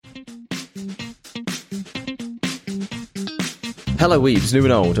Hello weebs, new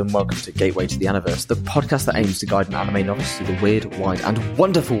and old, and welcome to Gateway to the Universe, the podcast that aims to guide an anime novice through the weird, wide, and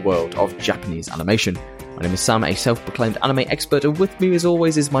wonderful world of Japanese animation. My name is Sam, a self-proclaimed anime expert, and with me as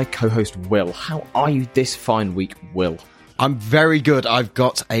always is my co-host Will. How are you this fine week, Will? I'm very good. I've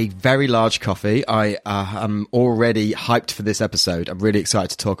got a very large coffee. I am already hyped for this episode. I'm really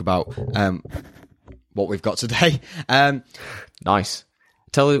excited to talk about what we've got today. Nice.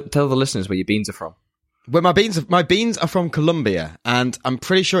 Tell the listeners where your beans are from. Well, my beans are from Colombia, and I'm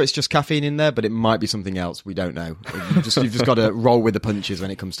pretty sure it's just caffeine in there, but it might be something else. We don't know. You've just got to roll with the punches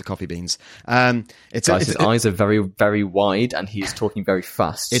when it comes to coffee beans. His eyes are very, very wide, and he's talking very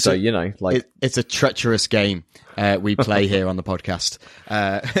fast. It's a treacherous game we play here on the podcast.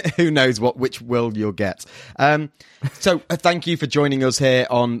 Who knows which Will you'll get. So thank you for joining us here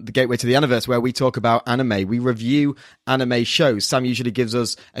on the Gateway to the Universe, where we talk about anime. We review anime shows. Sam usually gives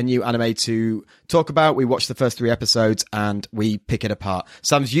us a new anime to talk about. We watch the first 3 episodes and we pick it apart.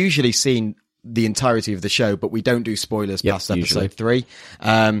 Sam's usually seen the entirety of the show, but we don't do spoilers past episode 3.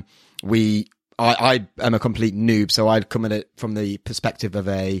 I am a complete noob, so I'd come at it from the perspective of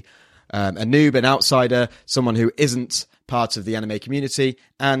a noob, an outsider, someone who isn't part of the anime community,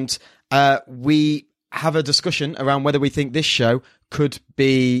 and we have a discussion around whether we think this show could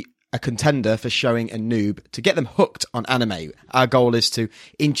be a contender for showing a noob to get them hooked on anime. Our goal is to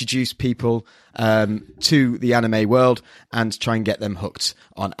introduce people to the anime world and try and get them hooked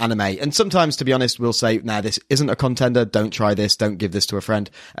on anime. And sometimes, to be honest, we'll say, nah, this isn't a contender, don't try this, don't give this to a friend.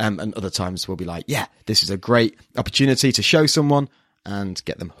 And other times we'll be like, yeah, this is a great opportunity to show someone and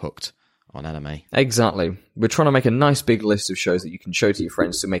get them hooked on anime. Exactly. We're trying to make a nice big list of shows that you can show to your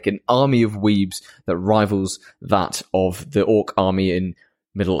friends to make an army of weebs that rivals that of the orc army in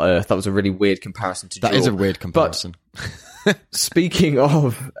Middle Earth. That was a really weird comparison to draw. That is a weird comparison. But speaking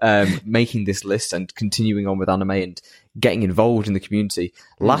of making this list and continuing on with anime and getting involved in the community,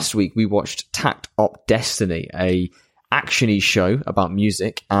 last week we watched Tact Op Destiny, a action-y show about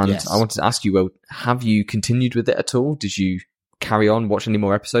music, and yes. I wanted to ask you, well, have you continued with it at all? Did you carry on, watch any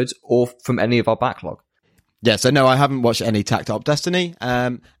more episodes, or from any of our backlog? Yeah, so no, I haven't watched any Tact Op Destiny,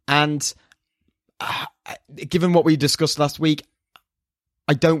 and given what we discussed last week,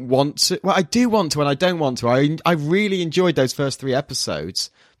 I don't want to. Well, I do want to, and I don't want to. I really enjoyed those first 3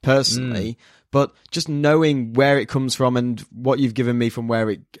 episodes personally, but just knowing where it comes from and what you've given me from where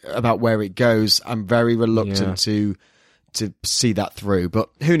it goes, I'm very reluctant to see that through. But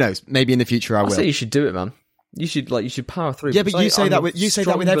who knows? Maybe in the future I will. I say you should do it, man. You should power through. Yeah, but you say that with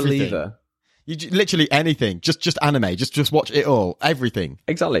everything. Believer. Literally anything, just anime, just watch it all, everything.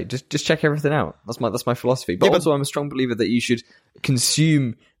 Exactly, just check everything out. That's my philosophy. But also, I'm a strong believer that you should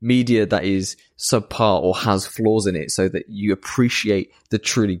consume media that is subpar or has flaws in it, so that you appreciate the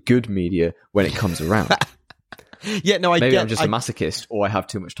truly good media when it comes around. Yeah, no, Maybe I'm just a masochist, or I have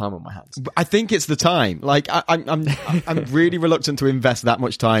too much time on my hands. I think it's the time. Like, I'm really reluctant to invest that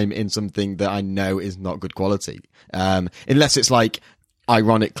much time in something that I know is not good quality, unless it's like,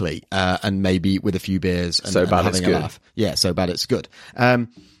 ironically, and maybe with a few beers and, so bad having it's a good. laugh. Yeah, so bad it's good. I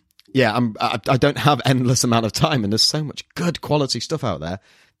don't have endless amount of time, and there's so much good quality stuff out there.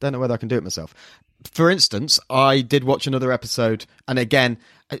 Don't know whether I can do it myself. For instance, I did watch another episode, and again,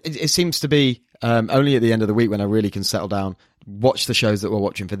 it seems to be only at the end of the week when I really can settle down, watch the shows that we're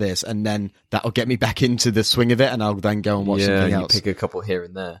watching for this, and then that'll get me back into the swing of it, and I'll then go and watch something else. Pick a couple here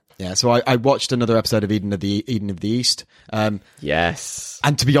and there. Yeah, so I watched another episode of Eden of the East. Yes.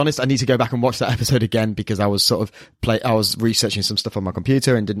 And to be honest, I need to go back and watch that episode again, because I was I was researching some stuff on my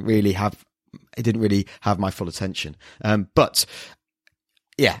computer and didn't really have my full attention. But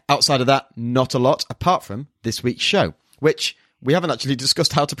yeah, outside of that, not a lot apart from this week's show, which we haven't actually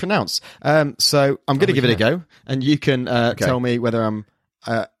discussed how to pronounce. So I'm going to give it a go, and you can tell me whether I'm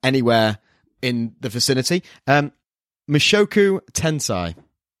anywhere in the vicinity. Mushoku Tensei.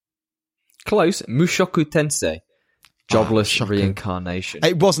 Close. Mushoku Tensei. Jobless Reincarnation.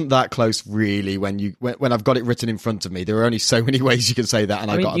 It wasn't that close, really. When I've got it written in front of me, there are only so many ways you can say that, and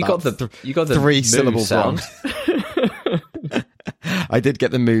I got the 3 syllables sound. wrong. I did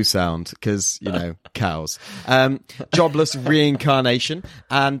get the moo sound because, cows. Jobless Reincarnation.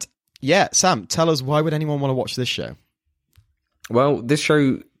 And yeah, Sam, tell us, why would anyone want to watch this show? Well, this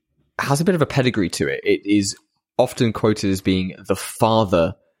show has a bit of a pedigree to it. It is often quoted as being the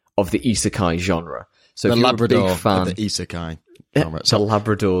father of the isekai genre. So the if you're Labrador a big fan, of the isekai genre. The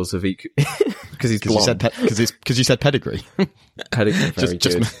Labradors of because he's blonde. Because you said pedigree. Pedigree, very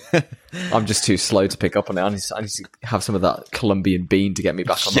good. I'm just too slow to pick up on it. I need to have some of that Colombian bean to get me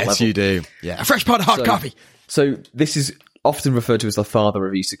back on the level. Yes, you do. Yeah, a fresh pot of hot coffee. So this is often referred to as the father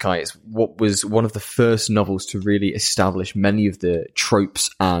of isekai. It's what was one of the first novels to really establish many of the tropes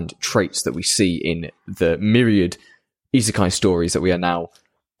and traits that we see in the myriad isekai stories that we are now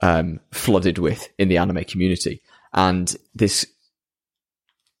flooded with in the anime community. And this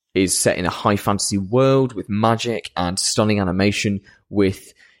is set in a high fantasy world with magic and stunning animation,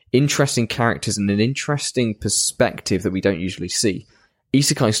 with interesting characters and an interesting perspective that we don't usually see.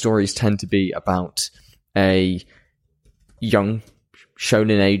 Isekai stories tend to be about a young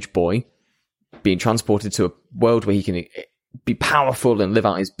shonen age boy being transported to a world where he can be powerful and live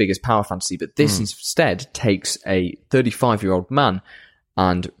out his biggest power fantasy, but this instead takes a 35-year-old man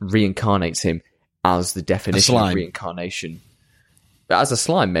and reincarnates him as the definition of reincarnation. As a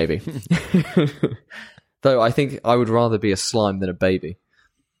slime, maybe. Though I think I would rather be a slime than a baby.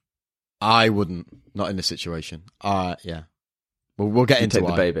 I wouldn't. Not in this situation. Yeah. We'll get into take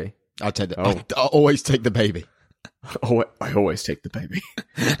the baby. I'll take the. I'll always take the baby. I always take the baby.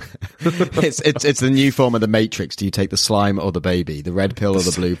 It's the new form of the Matrix. Do you take the slime or the baby? The red pill or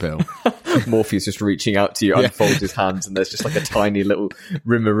the blue pill? Morpheus just reaching out to you, unfolds his hands, and there's just like a tiny little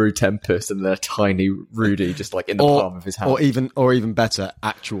Rimuru Tempest and then a tiny Rudy just like in the palm of his hand. Or even better,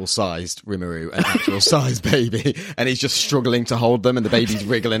 actual sized Rimuru and actual sized baby, and he's just struggling to hold them, and the baby's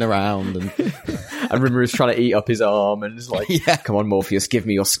wriggling around, and Rimuru's trying to eat up his arm, and it's like, come on, Morpheus, give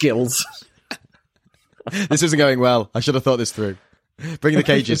me your skills. This isn't going well. I should have thought this through. Bring the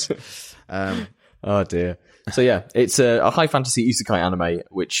cages. Oh dear. So yeah, it's a high fantasy isekai anime,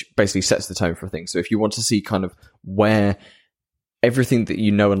 which basically sets the tone for things. So if you want to see kind of where everything that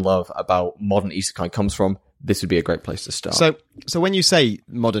you know and love about modern isekai comes from, this would be a great place to start. So when you say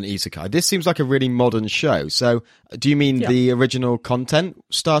modern isekai, this seems like a really modern show. So do you mean the original content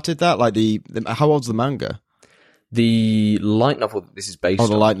started that? Like the how old's the manga? The light novel that this is based on. Oh,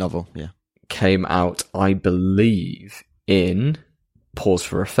 the light novel, yeah. Came out, I believe, in pause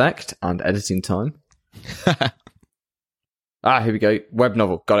for effect and editing time. Here we go. Web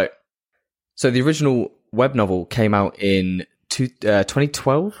novel. Got it. So the original web novel came out in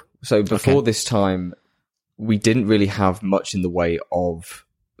 2012. So before this time, we didn't really have much in the way of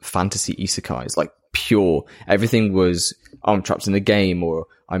fantasy isekais, like pure. Everything was, I'm trapped in the game, or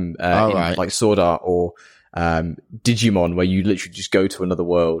I'm in, like Sword Art or Digimon, where you literally just go to another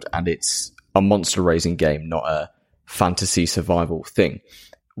world and it's a monster raising game, not a fantasy survival thing.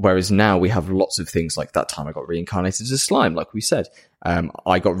 Whereas now we have lots of things like that time I got reincarnated as a slime, like we said.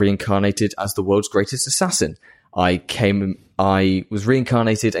 I got reincarnated as the world's greatest assassin. I was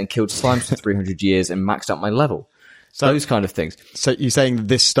reincarnated and killed slimes for 300 years and maxed out my level. So, those kind of things. So you're saying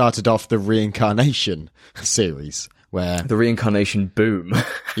this started off the Reincarnation series, where the reincarnation boom.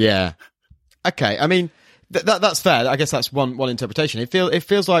 Yeah. Okay. I mean, that's fair. I guess that's one interpretation. It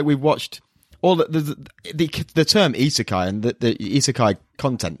feels like we've watched all the term isekai and the isekai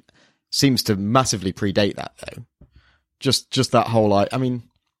content seems to massively predate that, though. Just that whole, like, I mean,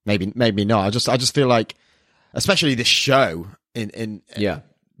 maybe not. I just feel like, especially this show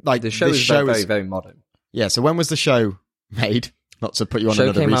like the show is very, very modern. Yeah. So when was the show made? Not to put you on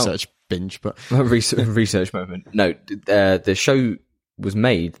another research binge, but research moment. No, the show was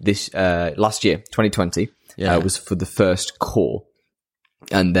made this last year, 2020. Yeah, was for the first core.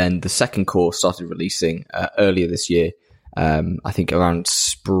 And then the second core started releasing earlier this year, I think around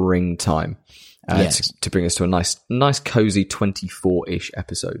springtime, to bring us to a nice cozy 24-ish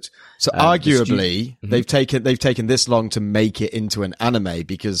episodes. So arguably, they've taken this long to make it into an anime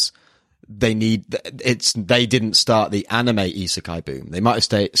because they didn't start the anime isekai boom. They might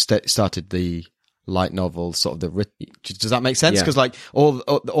have started the light novel, sort of does that make sense? Because like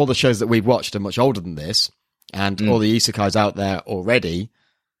all the shows that we've watched are much older than this. And all the isekais out there already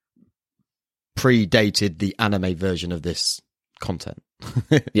predated the anime version of this content.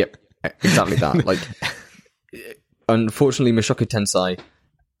 Yep, exactly that. Like, unfortunately, Mushoku Tensei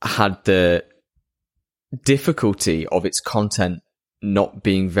had the difficulty of its content not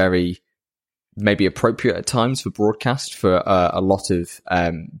being very maybe appropriate at times for broadcast for a lot of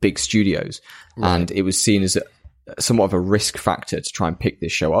big studios. Right. And it was seen as somewhat of a risk factor to try and pick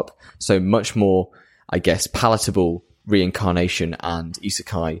this show up. So much more, I guess, palatable reincarnation and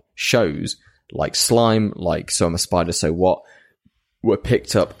isekai shows like Slime, like So I'm a Spider, So What, were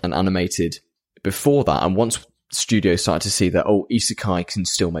picked up and animated before that. And once studios started to see that, isekai can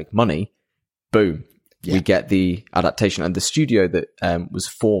still make money, boom, we get the adaptation. And the studio that was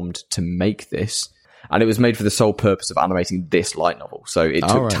formed to make this, and it was made for the sole purpose of animating this light novel. So it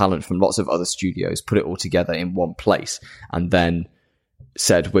took talent from lots of other studios, put it all together in one place, and then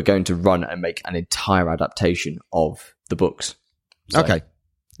said, we're going to run and make an entire adaptation of the books. So, okay.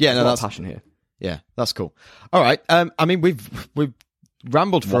 Yeah, no, that's passion here. Yeah, that's cool. All right. I mean, we've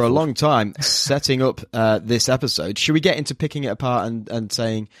rambled for a long time setting up this episode. Should we get into picking it apart and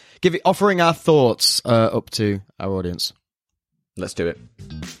saying, offering our thoughts up to our audience? Let's do it.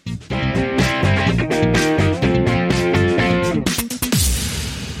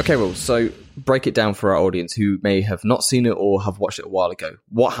 Okay, well, so break it down for our audience who may have not seen it or have watched it a while ago.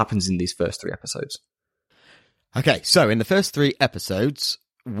 What happens in these first 3 episodes? Okay, so in the first 3 episodes,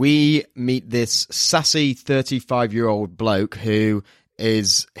 we meet this sassy 35-year-old bloke who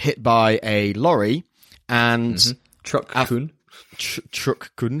is hit by a lorry and... Truck-kun.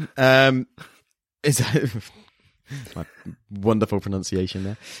 Truck-kun. Is my wonderful pronunciation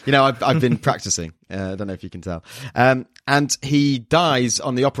there. You know, I've been practicing. I don't know if you can tell. And he dies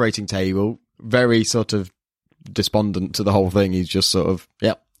on the operating table, very sort of despondent to the whole thing. He's just sort of,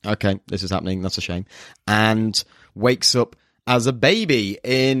 yep, okay, this is happening. That's a shame. And wakes up as a baby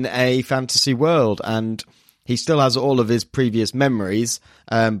in a fantasy world. And he still has all of his previous memories,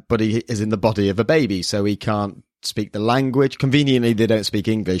 but he is in the body of a baby, so he can't speak the language. Conveniently, they don't speak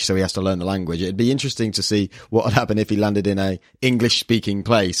English, so he has to learn the language. It'd be interesting to see what would happen if he landed in a English-speaking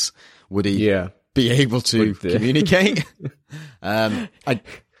place. Would he be able to communicate? I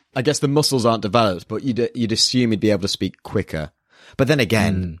guess the muscles aren't developed, but you'd assume he'd be able to speak quicker. But then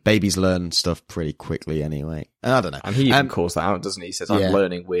again, babies learn stuff pretty quickly anyway. I don't know. And he even calls that out, doesn't he? He says, I'm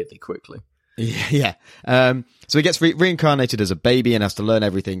learning weirdly quickly. Yeah. So he gets reincarnated as a baby and has to learn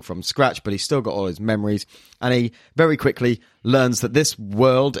everything from scratch, but he's still got all his memories. And he very quickly learns that this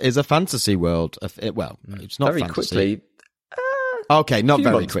world is a fantasy world. Well, it's not very fantasy. Quickly. Okay, not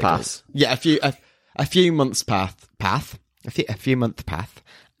very quickly. Pass. Yeah, a few months path. A few month path.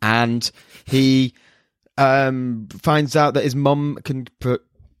 And he finds out that his mum can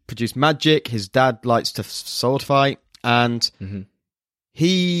produce magic. His dad likes to sword fight. And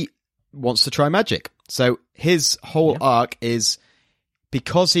he wants to try magic. So his whole arc is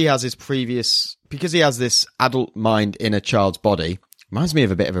because he has this adult mind in a child's body. Reminds me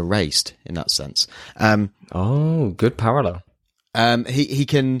of a bit of Erased in that sense. Good parallel. He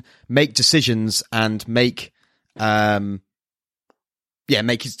can make decisions and make his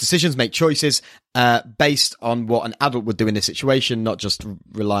decisions, make choices based on what an adult would do in this situation, not just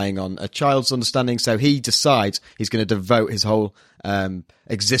relying on a child's understanding. So he decides he's going to devote his whole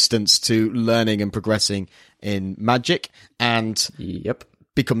existence to learning and progressing in magic, and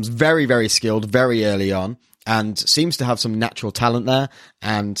becomes very, very skilled very early on, and seems to have some natural talent there.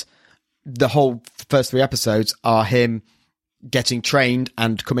 And the whole first 3 episodes are him getting trained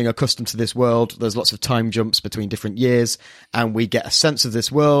and coming accustomed to this world. There's lots of time jumps between different years, and we get a sense of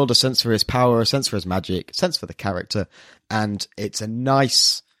this world, a sense for his power, a sense for his magic, a sense for the character, and it's a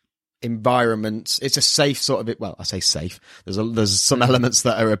nice environment. It's a safe sort of it. Well, I say safe. There's some elements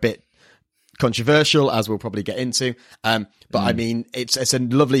that are a bit controversial, as we'll probably get into. But I mean, it's a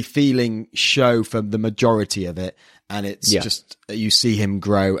lovely feeling show for the majority of it, and it's just you see him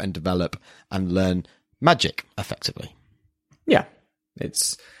grow and develop and learn magic effectively. Yeah,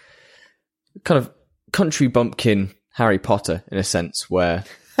 it's kind of country bumpkin Harry Potter in a sense, where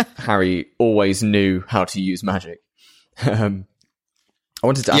Harry always knew how to use magic. I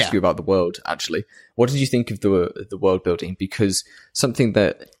wanted to ask you about the world, actually. What did you think of the world building? Because something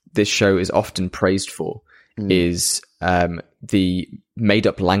that this show is often praised for is the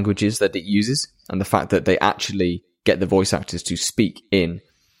made-up languages that it uses, and the fact that they actually get the voice actors to speak in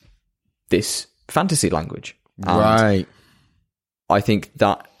this fantasy language. Right. I think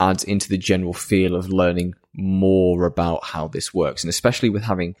that adds into the general feel of learning more about how this works. And especially with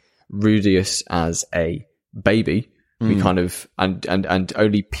having Rudius as a baby, we kind of, and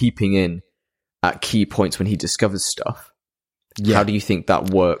only peeping in at key points when he discovers stuff. Yeah. How do you think that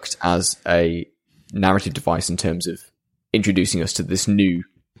worked as a narrative device in terms of introducing us to this new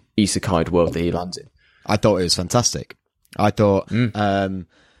isekai world that he lands in? I thought it was fantastic. I thought,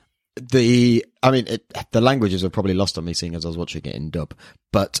 the languages were probably lost on me, seeing as I was watching it in dub.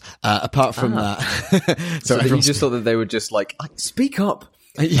 But apart from that, so you just thought that they were just like, speak up.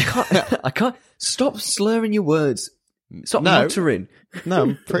 I can't stop slurring your words. Stop muttering.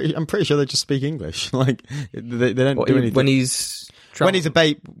 No, I'm pretty sure they just speak English. Like they don't do anything when he's a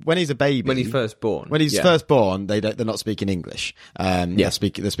baby. When he's first born. When he's first born, they're not speaking English. They're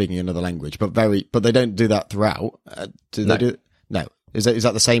speaking another language, but they don't do that throughout. They do? No. Is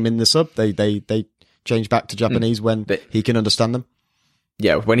that the same in the sub? They change back to Japanese when he can understand them?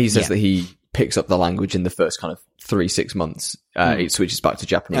 Yeah, when he says that he picks up the language in the first kind of 3-6 months, it switches back to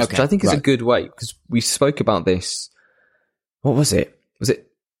Japanese, which I think is a good way, because we spoke about this. What was it?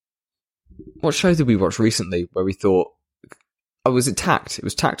 What show did we watch recently where we thought Oh, was it Tact? It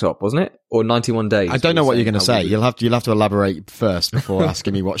was Tact Up, wasn't it? Or 91 Days? I don't know what you're going to say. You'll have to elaborate first before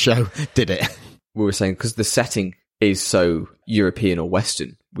asking me what show did it. We were saying because the setting is so European or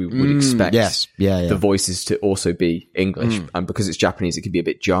Western, we would expect the voices to also be English, and because it's Japanese, it can be a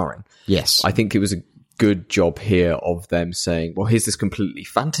bit jarring. Yes, I think it was a good job here of them saying, "Well, here's this completely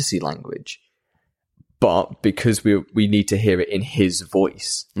fantasy language, but because we need to hear it in his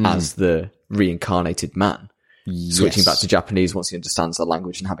voice as the reincarnated man." Switching back to Japanese once he understands the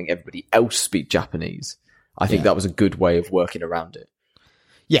language and having everybody else speak Japanese. I think that was a good way of working around it.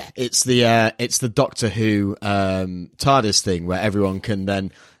 Yeah, it's the Doctor Who TARDIS thing where everyone can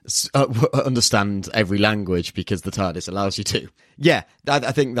then understand every language because the TARDIS allows you to. Yeah,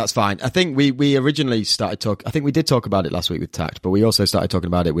 I think that's fine. I think we originally started I think we did talk about it last week with Tact, but we also started talking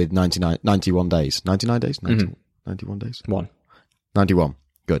about it with 91 days. 99 days? 91 days? 91.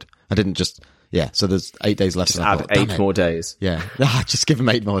 Good. I didn't just... Yeah, so there's 8 days left. Just add 8 more days. Yeah, just give them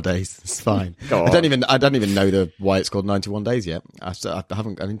 8 more days. It's fine. I don't even know why it's called 91 days yet. I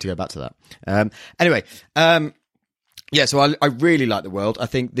need to go back to that. Anyway, yeah. So I really like the world. I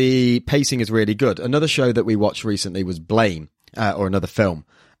think the pacing is really good. Another show that we watched recently was Blame, or another film,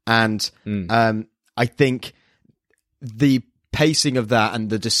 and I think the pacing of that and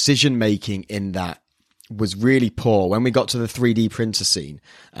the decision making in that was really poor when we got to the 3D printer scene.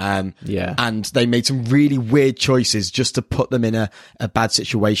 And they made some really weird choices just to put them in a bad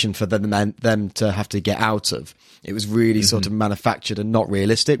situation for them to have to get out of. It was really sort of manufactured and not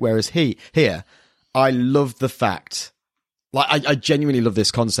realistic. Whereas here, I love the fact, like, I genuinely love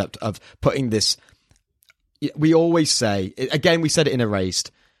this concept of putting this. We always say, again, we said it in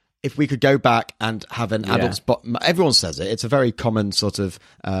Erased, if we could go back and have an adult spot, everyone says it. It's a very common sort of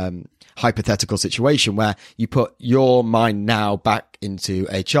hypothetical situation where you put your mind now back into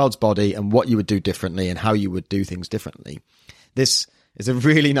a child's body and what you would do differently and how you would do things differently. This is a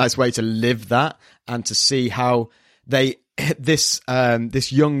really nice way to live that and to see how this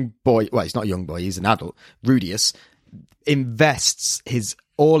young boy, well, he's not a young boy, he's an adult, Rudius, invests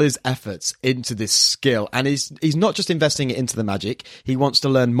all his efforts into this skill, and he's not just investing it into the magic. He wants to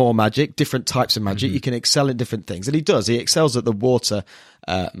learn more magic, different types of magic. You can excel in different things, and he does. He excels at the water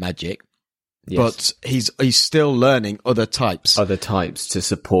magic, but he's still learning other types to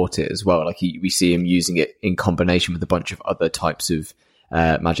support it as well. Like we see him using it in combination with a bunch of other types of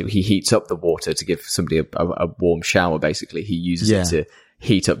magic. He heats up the water to give somebody a warm shower. Basically, he uses it to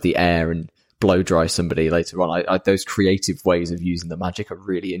heat up the air and blow dry somebody later on. Those creative ways of using the magic are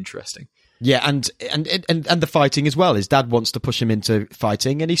really interesting. Yeah, and the fighting as well. His dad wants to push him into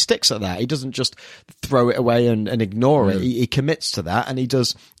fighting, and he sticks at that. He doesn't just throw it away and ignore it. He commits to that, and he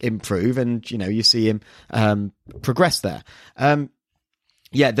does improve. And you see him progress there.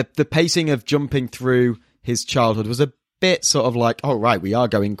 The pacing of jumping through his childhood was a bit sort of like, oh right, we are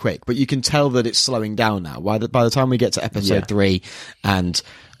going quick, but you can tell that it's slowing down now. By the time we get to episode 3, and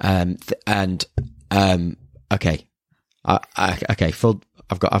okay, full.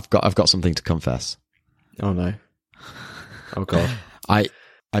 I've got something to confess. Oh no! Oh god! I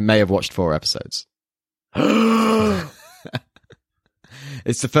may have watched 4 episodes.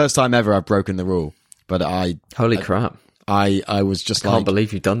 It's the first time ever I've broken the rule, but holy crap! I was just can't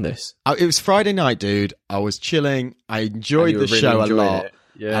believe you've done this. It was Friday night, dude. I was chilling. I enjoyed the show a lot,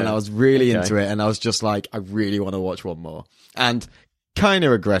 and I was really into it. And I was just like, I really want to watch one more, and kind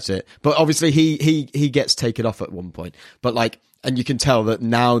of regret it. But obviously, he gets taken off at one point. But and you can tell that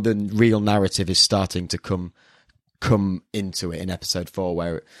now the real narrative is starting to come into it in episode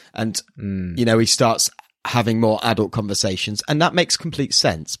 4, he starts having more adult conversations, and that makes complete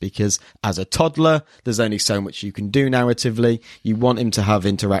sense because as a toddler there's only so much you can do narratively. You want him to have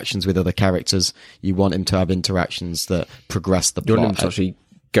interactions with other characters, you want him to have interactions that progress the plot. You want him to actually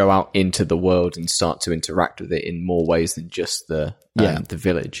go out into the world and start to interact with it in more ways than just the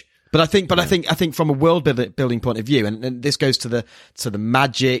village. But I think from a world building point of view, and this goes to the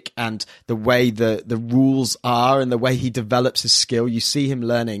magic and the way the rules are and the way he develops his skill. You see him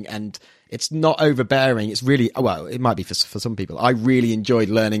learning, and it's not overbearing. It's really, well, it might be for some people. I really enjoyed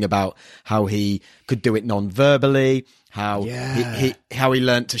learning about how he could do it non-verbally, how he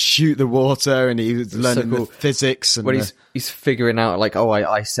learned to shoot the water, and he was learning the physics. And he's figuring out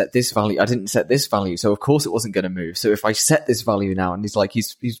I set this value, I didn't set this value, so of course it wasn't going to move. So if I set this value now, and he's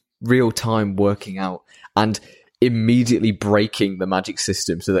real time working out and immediately breaking the magic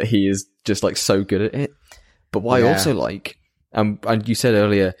system so that he is just so good at it. But what I also like, and you said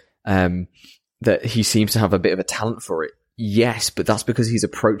earlier, that he seems to have a bit of a talent for it. Yes, but that's because he's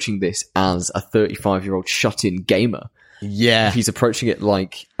approaching this as a 35-year-old shut-in gamer. Yeah. He's approaching it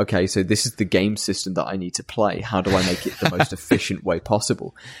like, okay, so this is the game system that I need to play. How do I make it the most efficient way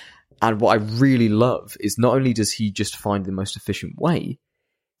possible? And what I really love is not only does he just find the most efficient way,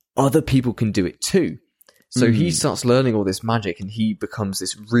 other people can do it too. So he starts learning all this magic, and he becomes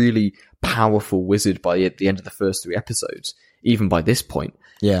this really powerful wizard by the end of the first 3 episodes, even by this point.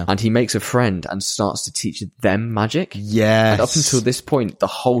 Yeah. And he makes a friend and starts to teach them magic. Yes. And up until this point, the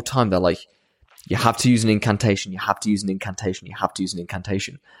whole time they're like, you have to use an incantation, you have to use an incantation, you have to use an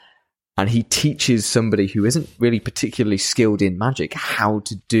incantation. And he teaches somebody who isn't really particularly skilled in magic how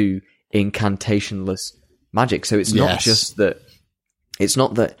to do incantationless magic. So it's not just that, it's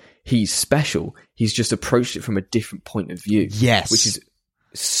not that he's special, he's just approached it from a different point of view. Yes. Which is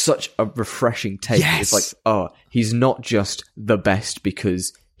such a refreshing take. Yes. It's like, oh, he's not just the best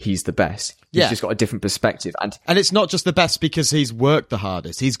because he's the best. He's just got a different perspective. And it's not just the best because he's worked the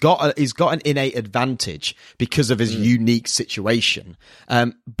hardest. He's got an innate advantage because of his unique situation.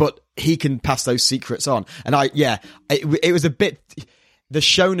 But he can pass those secrets on. And it was a bit, the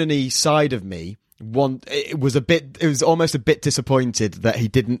shonen-y side of me, it was almost a bit disappointed that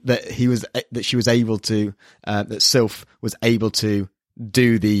Sylph was able to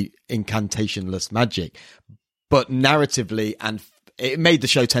do the incantationless magic. But narratively, and it made the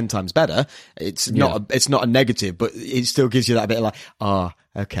show 10 times better. It's not a negative, but it still gives you that bit of like,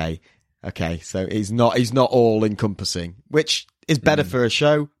 okay. So he's not all encompassing, which is better for a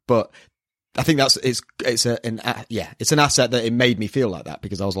show, but I think it's an asset that it made me feel like that,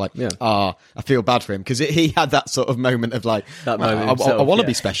 because I was like, I feel bad for him, because he had that sort of moment of like, I want to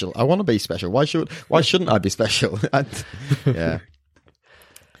be special. I want to be special. Why shouldn't I be special? Yeah.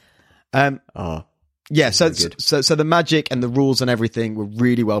 So the magic and the rules and everything were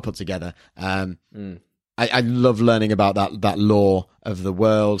really well put together. I love learning about that lore of the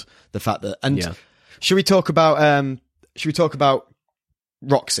world, the fact that, should we talk about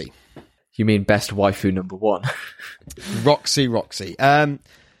Roxy? You mean best waifu number 1? Roxy. Roxy.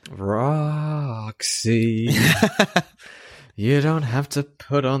 You don't have to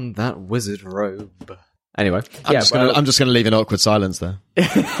put on that wizard robe. Anyway, I'm just gonna leave an awkward silence there.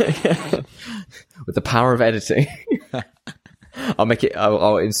 With the power of editing,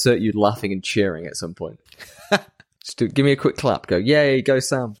 I'll insert you laughing and cheering at some point. Just give me a quick clap. Go, yay, go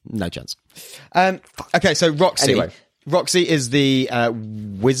Sam. No chance. Okay, so Roxy. Anyway. Roxy is the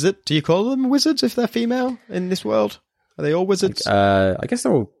wizard. Do you call them wizards if they're female in this world? Are they all wizards? I guess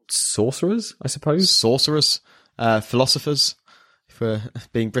they're all sorcerers, I suppose. Sorcerers, philosophers, for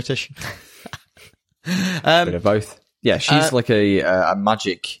being British. Bit of both. Yeah, she's like a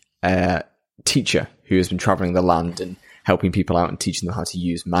magic teacher who has been traveling the land and helping people out and teaching them how to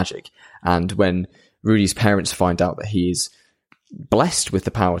use magic. And when Rudy's parents find out that he is blessed with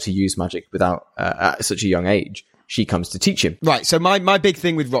the power to use magic without at such a young age, she comes to teach him. Right. So my big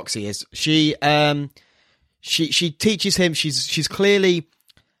thing with Roxy is she teaches him. She's clearly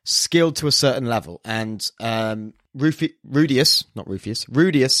skilled to a certain level, and Rudius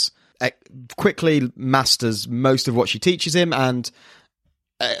quickly masters most of what she teaches him, and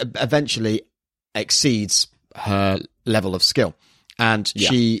eventually exceeds her level of skill, and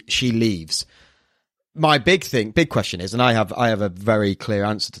she leaves. My big question is, and I have a very clear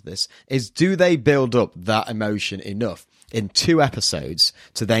answer to this, is do they build up that emotion enough in 2 episodes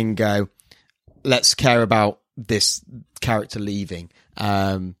to then go, let's care about this character leaving?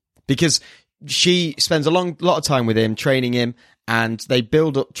 Because she spends a lot of time with him, training him, and they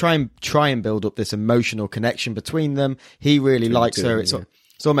try and build up this emotional connection between them. He really likes her. It's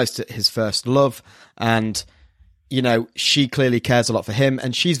almost his first love, and she clearly cares a lot for him,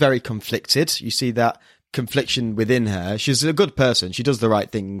 and she's very conflicted. You see that confliction within her. She's a good person. She does the right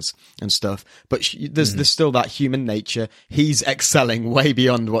things and stuff, but there's still that human nature. He's excelling way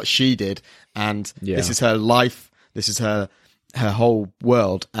beyond what she did, and this is her life. This is her whole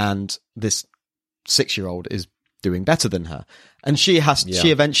world, and this 6-year-old is doing better than her. And she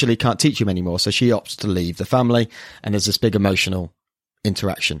eventually can't teach him anymore, so she opts to leave the family, and there's this big emotional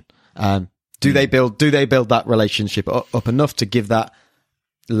interaction. Do they build that relationship up enough to give that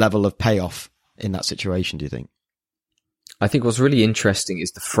level of payoff in that situation, do you think? I think what's really interesting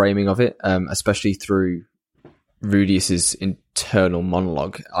is the framing of it, especially through Rudius's internal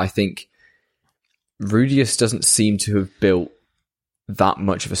monologue. I think Rudius doesn't seem to have built that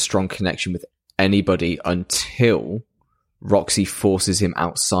much of a strong connection with anybody until Roxy forces him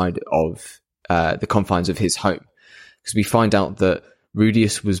outside of the confines of his home. Because we find out that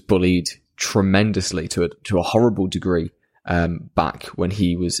Rudius was bullied tremendously to a horrible degree back when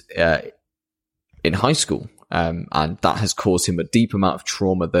he was in high school, and that has caused him a deep amount of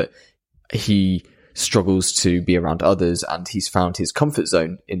trauma that he struggles to be around others, and he's found his comfort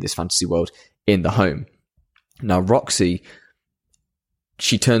zone in this fantasy world in the home. Now, Roxy,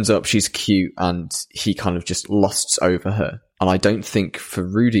 she turns up, she's cute, and he kind of just lusts over her. And I don't think for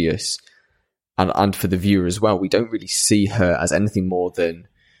Rudius, and for the viewer as well, we don't really see her as anything more than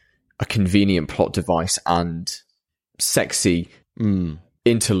a convenient plot device and sexy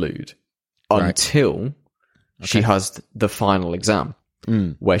interlude until she has the final exam,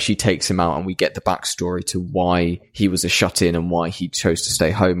 where she takes him out, and we get the backstory to why he was a shut-in and why he chose to stay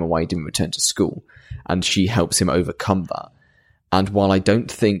home and why he didn't return to school. And she helps him overcome that. And while I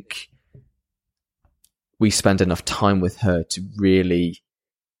don't think we spend enough time with her to really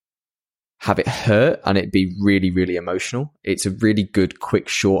have it hurt and it be really, really emotional, it's a really good, quick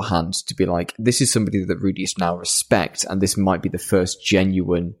shorthand to be like, this is somebody that Rudius now respects, and this might be the first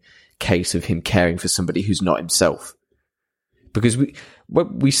genuine case of him caring for somebody who's not himself. Because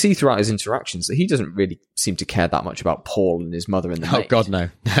we see throughout his interactions that he doesn't really seem to care that much about Paul and his mother and the mate. Oh, God, no.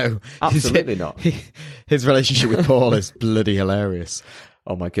 Absolutely not. His relationship with Paul is bloody hilarious.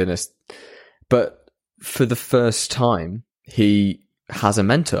 Oh, my goodness. But for the first time, he has a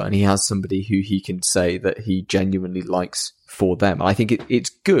mentor, and he has somebody who he can say that he genuinely likes for them. I think it's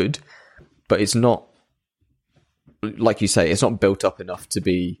good, but it's not, like you say, it's not built up enough to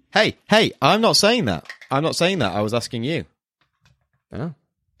be... Hey, I'm not saying that. I was asking you. Oh.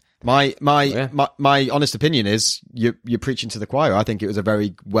 My honest opinion is you're preaching to the choir. I think it was a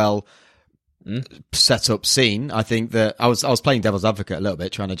very well set up scene. I think that I was playing devil's advocate a little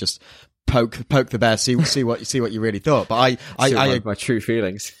bit, trying to just poke the bear, see what you really thought. But I my true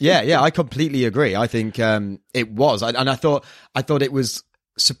feelings. Yeah, I completely agree. I think it was, and I thought it was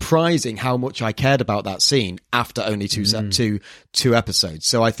surprising how much I cared about that scene after only two episodes.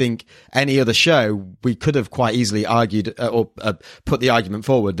 So I think any other show, we could have quite easily argued or put the argument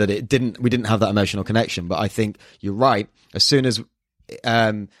forward that we didn't have that emotional connection. But I think you're right. As soon as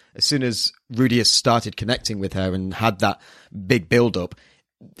Rudius started connecting with her and had that big build up,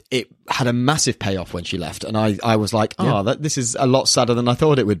 it had a massive payoff when she left, and I was like, this is a lot sadder than I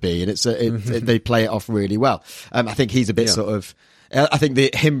thought it would be, and they play it off really well. I think he's a bit sort of. I think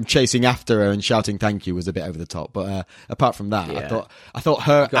him chasing after her and shouting "thank you" was a bit over the top, but apart from that, I thought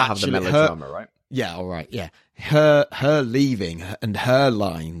her actually have the melodrama, right? Yeah, all right, yeah. Her leaving and her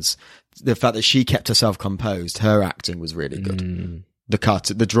lines, the fact that she kept herself composed, her acting was really good.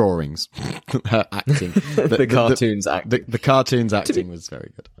 The drawings, her acting, the cartoons acting. The cartoons acting was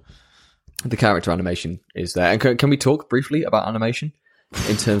very good. The character animation is there. And can we talk briefly about animation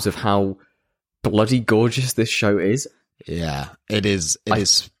in terms of how bloody gorgeous this show is? Yeah, it is. It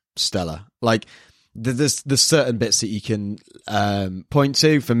is stellar. Like there's certain bits that you can point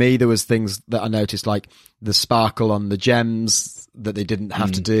to. For me, there was things that I noticed, like the sparkle on the gems that they didn't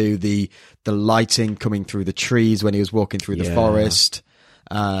have to do, the lighting coming through the trees when he was walking through the forest,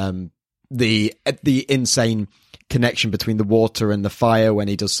 the insane connection between the water and the fire when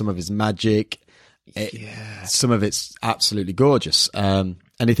he does some of his magic. Some of it's absolutely gorgeous.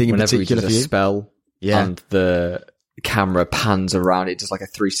 Anything in whenever particular he does for you? A spell, and the camera pans around, it does like a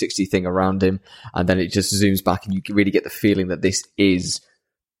 360 thing around him, and then it just zooms back, and you really get the feeling that this is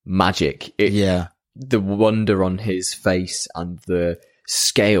magic. The wonder on his face and the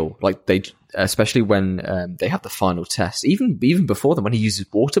scale, like they, especially when they have the final test, even before them, when he uses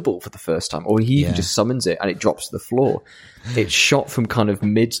water ball for the first time, or he even just summons it and it drops to the floor. It's shot from kind of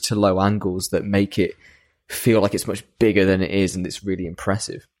mid to low angles that make it feel like it's much bigger than it is, and it's really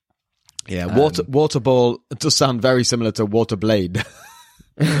impressive. Yeah, water ball does sound very similar to water blade.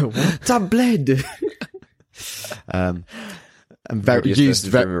 Water blade. And very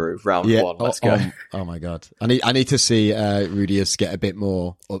used round one. Let's go. Oh my god! I need to see Rudius get a bit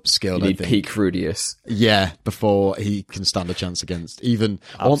more upskilled. You need peak Rudius. Yeah, before he can stand a chance against even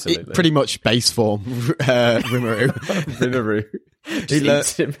pretty much base form Rimuru. Rimuru. Just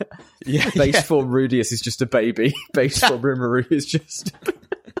eats him. Base form Rudius is just a baby. Base form Rimuru is just.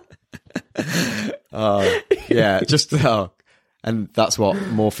 And that's what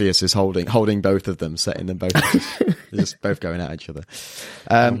Morpheus is holding both of them, setting them both. They're just both going at each other.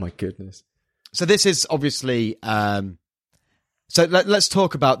 Oh my goodness! So this is obviously. So let's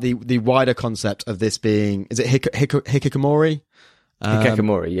talk about the wider concept of this being. Is it hikikomori?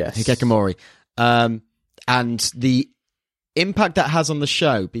 Hikikomori, yes. Hikikomori, and the impact that has on the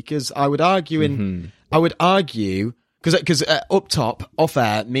show, because I would argue because up top, off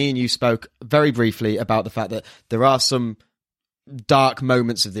air, me and you spoke very briefly about the fact that there are some dark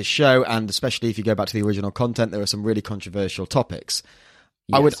moments of this show, and especially if you go back to the original content, there are some really controversial topics.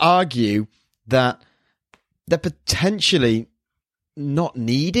 Yes. I would argue that they're potentially not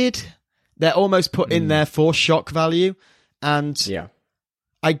needed. they're almost put in there for shock value. And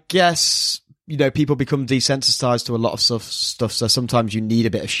I guess, people become desensitized to a lot of stuff. So sometimes you need a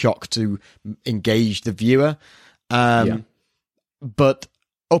bit of shock to engage the viewer. But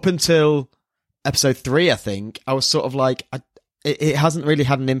up until episode 3, I think, I was sort of like, it hasn't really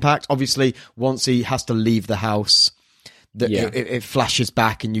had an impact. Obviously, once he has to leave the house, it flashes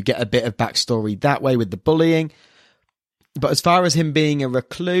back and you get a bit of backstory that way with the bullying. But as far as him being a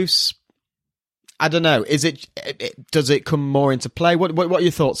recluse, I don't know. Does it come more into play? What are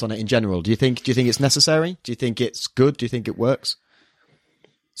your thoughts on it in general? Do you think it's necessary? Do you think it's good? Do you think it works?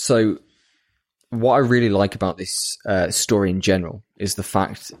 So, what I really like about this story in general is the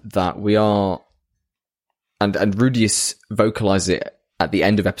fact that we are, and Rudius vocalizes it at the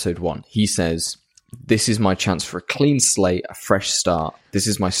end of episode 1. He says, "This is my chance for a clean slate, a fresh start. This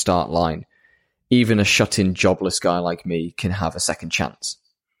is my start line. Even a shut-in jobless guy like me can have a second chance."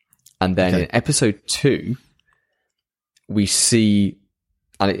 And then in episode 2, we see,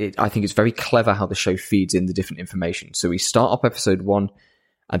 and I think it's very clever how the show feeds in the different information. So we start up episode 1,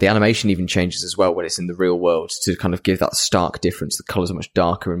 and the animation even changes as well when it's in the real world to kind of give that stark difference. The colours are much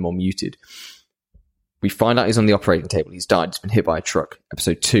darker and more muted. We find out he's on the operating table. He's died. He's been hit by a truck.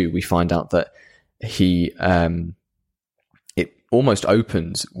 Episode 2, we find out that it almost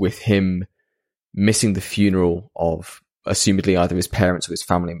opens with him missing the funeral of assumedly either his parents or his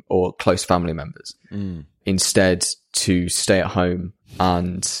family or close family members, instead to stay at home.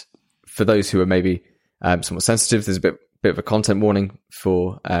 And for those who are maybe somewhat sensitive, there's a bit of a content warning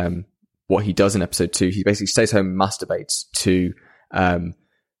for what he does in episode 2. He basically stays home and masturbates to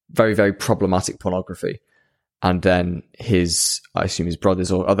very, very problematic pornography. And then I assume his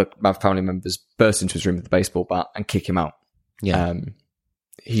brothers or other family members burst into his room with a baseball bat and kick him out.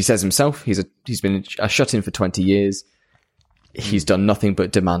 He says himself, he's been a shut-in for 20 years. He's done nothing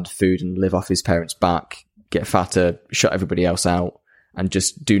but demand food and live off his parents' back, get fatter, shut everybody else out, and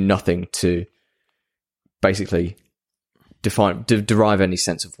just do nothing to basically derive any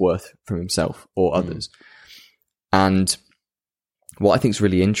sense of worth from himself or others. And what I think is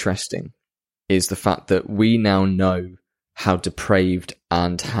really interesting is the fact that we now know how depraved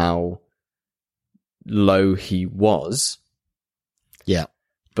and how low he was. Yeah.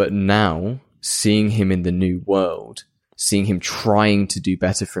 But now, seeing him in the new world, seeing him trying to do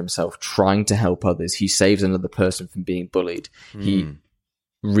better for himself, trying to help others, he saves another person from being bullied. He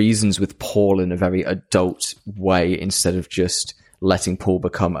reasons with Paul in a very adult way instead of just letting Paul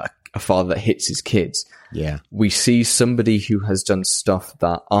become a father that hits his kids. Yeah. We see somebody who has done stuff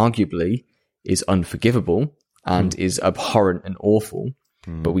that arguably is unforgivable and is abhorrent and awful,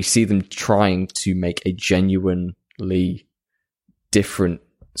 but we see them trying to make a genuinely different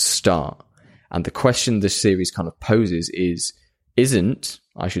start. And the question this series kind of poses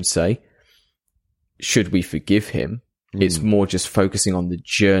should we forgive him? It's more just focusing on the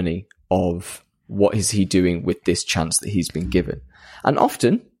journey of what is he doing with this chance that he's been given. And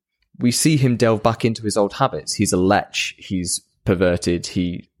often we see him delve back into his old habits. He's a lech. He's perverted.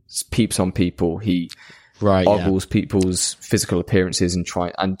 He peeps on people. He ogles people's physical appearances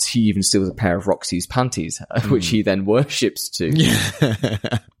and he even steals a pair of Roxy's panties, which he then worships to.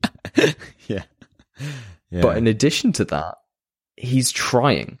 Yeah. But in addition to that, he's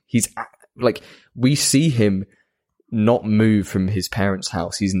trying. We see him not move from his parents'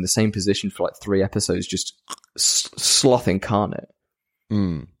 house. He's in the same position for like 3 episodes, just sloth incarnate.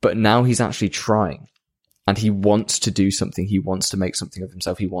 But now he's actually trying, and he wants to do something. He wants to make something of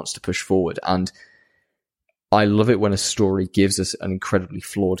himself. He wants to push forward. And I love it when a story gives us an incredibly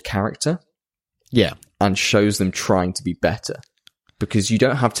flawed character. Yeah. And shows them trying to be better. Because you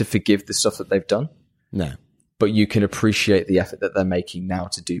don't have to forgive the stuff that they've done. No. But you can appreciate the effort that they're making now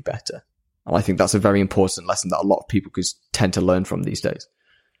to do better. And I think that's a very important lesson that a lot of people could tend to learn from these days.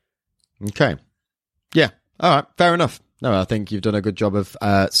 Okay. Yeah. All right. Fair enough. No, I think you've done a good job of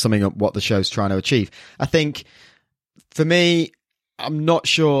summing up what the show's trying to achieve. I think, for me, I'm not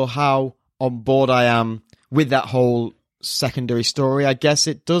sure how on board I am with that whole secondary story. I guess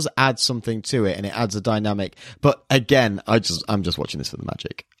it does add something to it, and it adds a dynamic. But again, I'm just watching this for the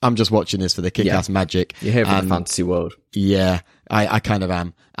magic. I'm just watching this for the kick-ass magic. You're here for the fantasy world. Yeah, I kind of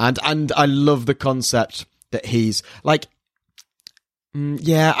am. And I love the concept that he's like,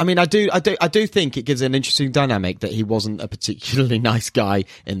 yeah, I mean, I do think it gives an interesting dynamic that he wasn't a particularly nice guy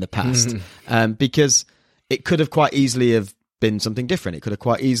in the past, because it could have quite easily have been something different. It could have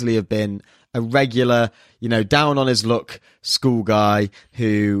quite easily have been a regular, down on his luck school guy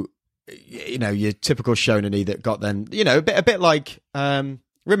who, your typical shonen that got then, a bit like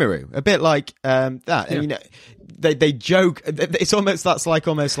Rimuru, a bit like that. Yeah. And, they joke. It's almost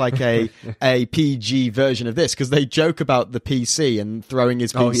like a PG version of this, because they joke about the PC and throwing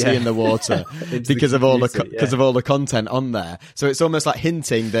his PC in the water because of all the content on there. So it's almost like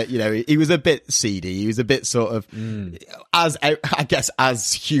hinting that, you know, he was a bit seedy. He was a bit sort of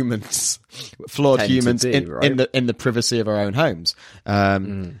as humans, flawed humans in the privacy of our own homes.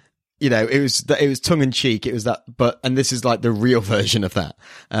 You know, it was tongue in cheek. It was that, and this is like the real version of that.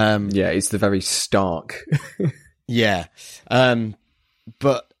 It's the very stark. Yeah.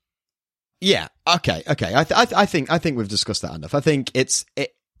 But yeah, okay. I think we've discussed that enough. I think it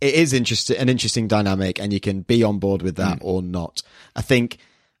is an interesting dynamic, and you can be on board with that or not. I think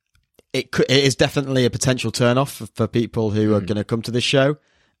it is definitely a potential turnoff for people who are going to come to this show.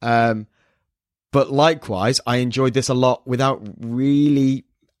 But likewise, I enjoyed this a lot without really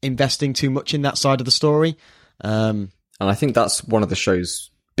investing too much in that side of the story. And I think that's one of the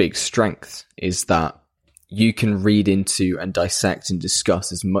show's big strengths, is that you can read into and dissect and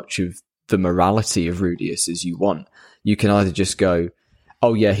discuss as much of the morality of Rudius as you want. You can either just go,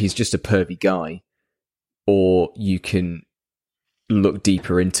 oh yeah, he's just a pervy guy, or you can look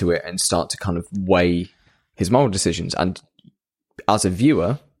deeper into it and start to kind of weigh his moral decisions. And as a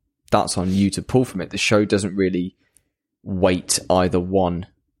viewer, that's on you to pull from it. The show doesn't really weight either one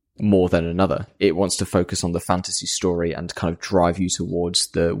more than another. It wants to focus on the fantasy story and kind of drive you towards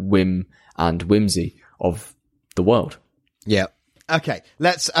the whim and whimsy of the world. Yeah. Okay.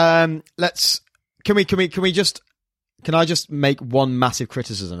 Can I just make one massive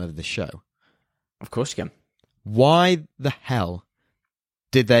criticism of this show? Of course you can. Why the hell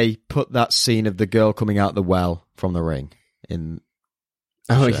did they put that scene of the girl coming out the well from the ring in?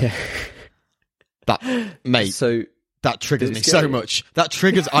 Oh show? Yeah. That, mate. So that triggers me so much.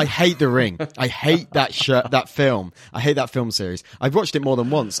 I hate The Ring. I hate that film. I hate that film series. I've watched it more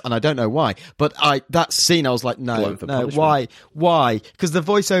than once, and I don't know why. But that scene, I was like, no, why? Because the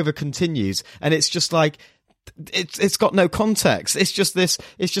voiceover continues, and it's just like, it's got no context. It's just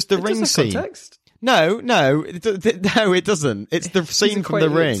the ring scene. Context? No, it doesn't. It's the scene from The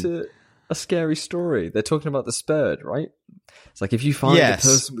Ring. To a scary story. They're talking about the Spurred, right? It's like, if you find a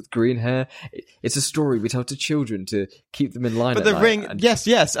person with green hair, it's a story we tell to children to keep them in line. But The Ring,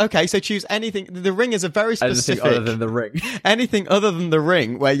 yes. Okay, so choose anything. The Ring is a very specific. Anything other than The Ring. Anything other than The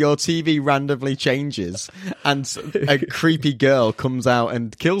Ring, where your TV randomly changes and a creepy girl comes out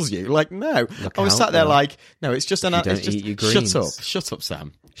and kills you. Like, no. I was sat there like, no, it's just an. Don't eat your greens. Shut up,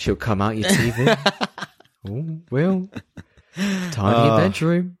 Sam. She'll come out your TV. Oh, well, tidy your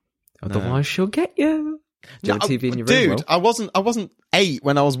bedroom. Otherwise, she'll get you. Do you have a TV in your room? Dude, I wasn't 8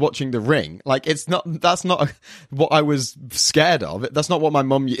 when I was watching The Ring. Like, that's not what I was scared of. That's not what my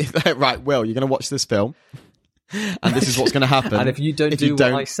mum. Right, Will, you're going to watch this film, and this is what's going to happen. And if you don't do what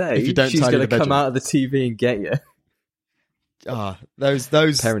I say, she's going to come out of the TV and get you. Those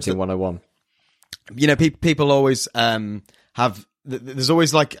parenting 101. You know, people always have. There's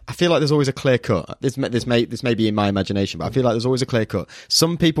always like, I feel like there's always a clear cut. This may be in my imagination, but I feel like there's always a clear cut.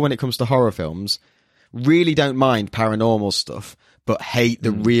 Some people, when it comes to horror films, really don't mind paranormal stuff, but hate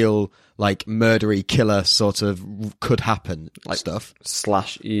the real, like, murdery killer sort of could happen like stuff.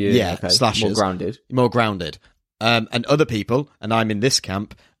 Slashers. More grounded. And other people, and I'm in this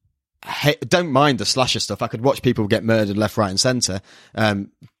camp, don't mind the slasher stuff. I could watch people get murdered left, right, and centre. I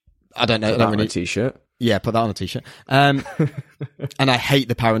don't know. Put that on a t-shirt. Yeah, put that on a t-shirt. And I hate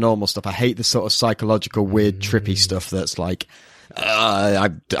the paranormal stuff. I hate the sort of psychological, weird, trippy stuff that's like,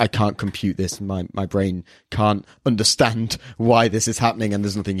 I can't compute this. My brain can't understand why this is happening, and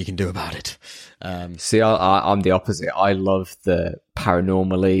there's nothing you can do about it. See, I'm the opposite. I love the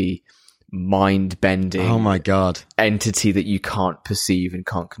paranormally mind-bending, oh my god, entity that you can't perceive and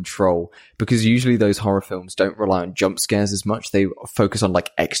can't control, because usually those horror films don't rely on jump scares as much. They focus on like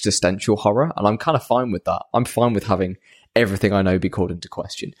existential horror, and I'm kind of fine with that. I'm fine with having everything I know be called into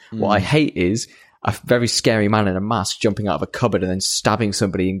question. What I hate is a very scary man in a mask jumping out of a cupboard and then stabbing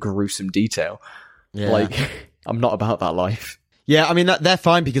somebody in gruesome detail. Yeah. Like, I'm not about that life. Yeah, I mean, they're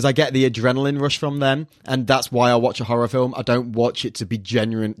fine because I get the adrenaline rush from them, and that's why I watch a horror film. I don't watch it to be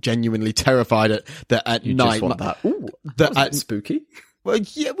genuinely terrified at you night. Just want that. Ooh, that was a bit spooky. Well,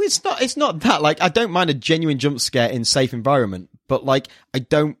 yeah, it's not that. Like, I don't mind a genuine jump scare in safe environment, but like, I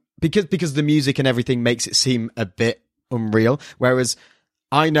don't, because the music and everything makes it seem a bit unreal. Whereas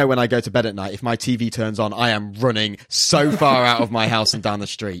I know when I go to bed at night, if my TV turns on, I am running so far out of my house and down the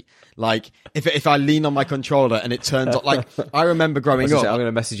street. Like, if I lean on my controller and it turns on, like, I remember growing up. I'm going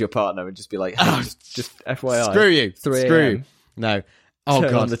to message your partner and just be like, hey, just FYI. Screw you. 3 Screw you. No. Oh,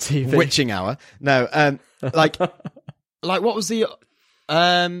 Turn God. on the TV. Witching hour. No. Like what was the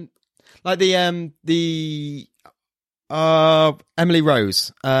Emily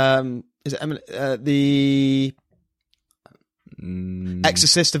Rose. Is it Emily? The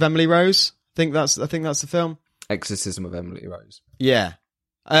Exorcist of Emily Rose. I think that's the film. Exorcism of Emily Rose. Yeah.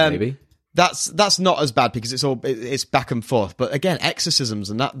 Maybe. That's not as bad because it's back and forth. But again, exorcisms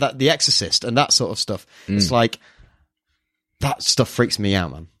and that The Exorcist and that sort of stuff. It's like that stuff freaks me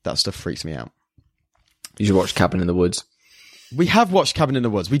out, man. That stuff freaks me out. You should watch Cabin in the Woods. We have watched Cabin in the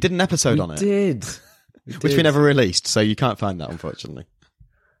Woods. We did an episode on it. Which we never released, so you can't find that, unfortunately.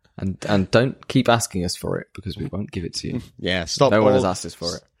 And don't keep asking us for it because we won't give it to you. Yeah, stop. No one has asked us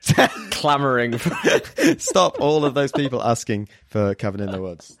for it. Clamoring. Stop all of those people asking for Cabin in the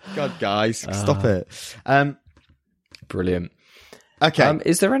Woods. God, guys, stop it. Brilliant. Okay.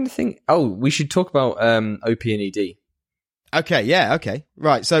 Is there anything? Oh, we should talk about OP and ED. Okay. Yeah. Okay.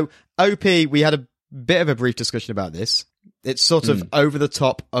 Right. So OP, we had a bit of a brief discussion about this. It's sort of over the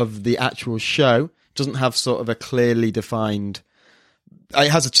top of the actual show. Doesn't have sort of a clearly defined.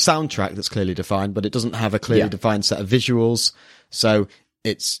 It has a soundtrack that's clearly defined, but it doesn't have a clearly defined set of visuals. So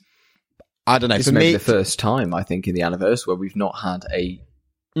it's, I don't know. It's for maybe me, the first time, I think, in the Anniverse where we've not had a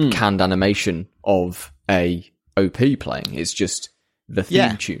canned animation of a OP playing. It's just the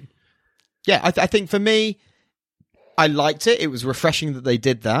theme tune. Yeah, I think for me, I liked it. It was refreshing that they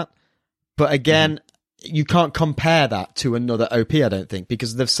did that. But again, you can't compare that to another OP, I don't think,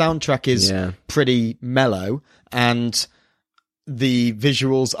 because the soundtrack is pretty mellow and the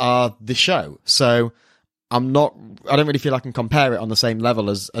visuals are the show. So I don't really feel I can compare it on the same level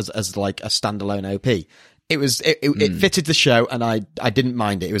as like a standalone OP. It fitted the show and I didn't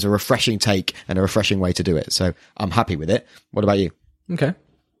mind it. It was a refreshing take and a refreshing way to do it. So I'm happy with it. What about you? Okay.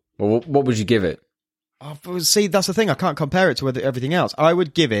 Well, what would you give it? Oh, see, that's the thing. I can't compare it to everything else. I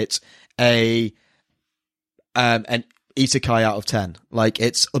would give it an isekai out of 10. Like,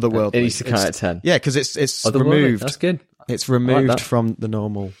 it's otherworldly. An isekai out of 10. Yeah, because it's removed. That's good. It's removed from the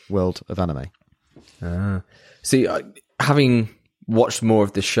normal world of anime. See, having watched more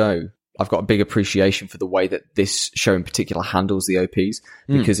of the show, I've got a big appreciation for the way that this show in particular handles the OPs,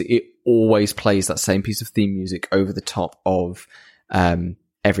 because it always plays that same piece of theme music over the top of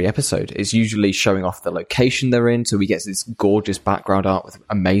every episode. It's usually showing off the location they're in, so we get this gorgeous background art with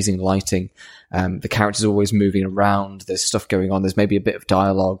amazing lighting. The characters are always moving around. There's stuff going on. There's maybe a bit of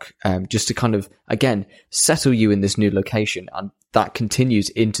dialogue, just to kind of, again, settle you in this new location. And that continues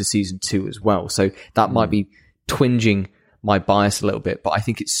into season 2 as well. So that might be twinging my bias a little bit, but I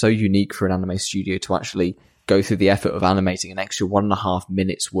think it's so unique for an anime studio to actually go through the effort of animating an extra 1.5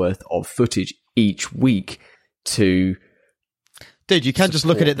 minutes worth of footage each week to... Dude, you can't just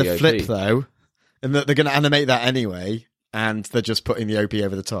look at it the OP. flip, though, and that they're going to animate that anyway, and they're just putting the OP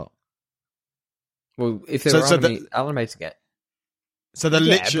over the top. Well, if they're animating it... So they're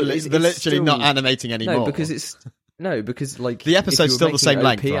literally still not animating anymore. Because like the episode's still the same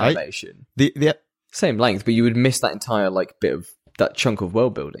length, right? Animation, the same length, but you would miss that entire like bit of that chunk of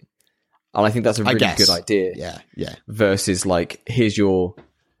world building. And I think that's a really good idea. Yeah. Versus like, here's your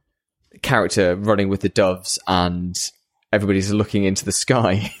character running with the doves and everybody's looking into the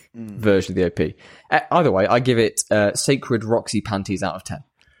sky version of the OP. Either way, I give it Sacred Roxy Panties out of 10.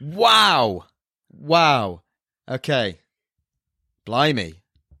 Wow. Okay. Blimey.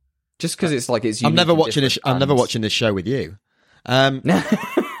 Just because it's like it's. I'm never watching this show with you. I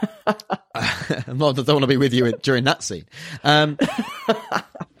don't want to be with you during that scene.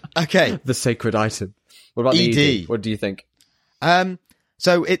 Okay. The sacred item. What about ED? the ED? What do you think?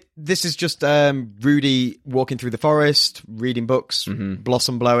 So this is just Rudy walking through the forest, reading books,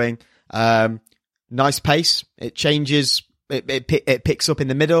 blossom blowing. Nice pace. It changes. It picks up in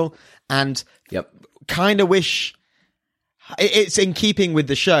the middle, and kind of wish it's in keeping with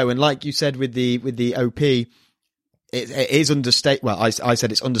the show. And like you said with the OP, it is understated. Well, I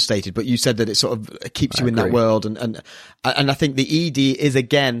said it's understated, but you said that it sort of keeps you in that world, and I think the ED is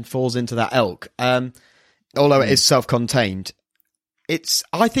again falls into that ilk. Although it is self-contained.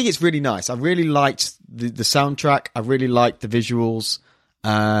 I think it's really nice. I really liked the soundtrack. I really liked the visuals.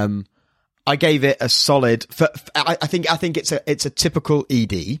 I gave it a solid. I think it's a typical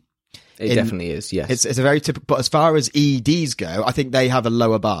ED. It definitely is. Yes, it's a very typical. But as far as EDs go, I think they have a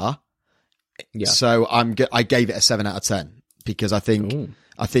lower bar. Yeah. So I gave it a 7 out of 10 because I think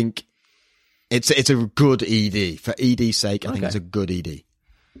it's a good ED for ED's sake. I think it's a good ED.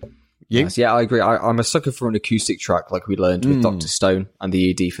 You? Nice. Yeah, I agree. I'm a sucker for an acoustic track, like we learned with Dr. Stone and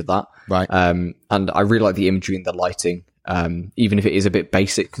the ED for that. Right. And I really like the imagery and the lighting, even if it is a bit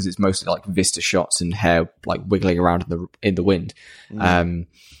basic because it's mostly like vista shots and hair like wiggling around in the wind.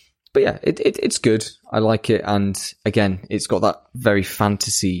 But yeah, it's good. I like it, and again, it's got that very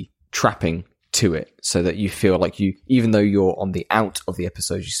fantasy trapping to it, so that you feel like you, even though you're on the out of the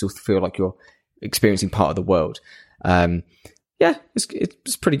episode, you still feel like you're experiencing part of the world. Yeah,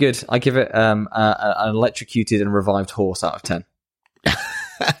 it's pretty good. I give it an electrocuted and revived horse out of 10.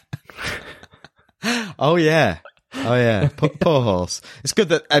 Oh yeah. Poor horse. It's good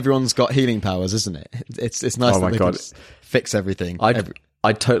that everyone's got healing powers, isn't it? It's nice that they can just fix everything.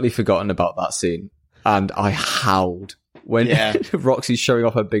 I'd totally forgotten about that scene, and I howled when Roxy's showing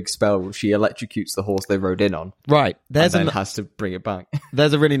off her big spell. She electrocutes the horse they rode in on. Right. And then has to bring it back.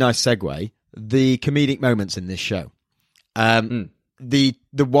 There's a really nice segue. The comedic moments in this show. The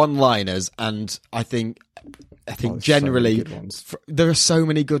one-liners, and I think generally there are so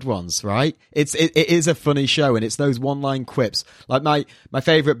many good ones, right? It is a funny show, and it's those one-line quips. Like my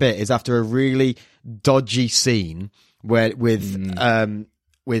favorite bit is after a really dodgy scene where with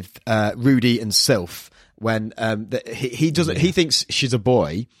Rudy and Sylph, when he thinks she's a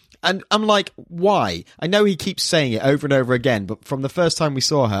boy. And I'm like, why? I know he keeps saying it over and over again, but from the first time we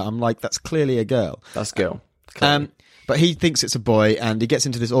saw her, I'm like, that's clearly a girl. That's a girl. But he thinks it's a boy, and he gets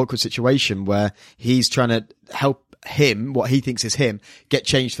into this awkward situation where he's trying to help him, what he thinks is him, get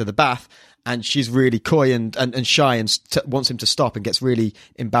changed for the bath, and she's really coy and shy and wants him to stop, and gets really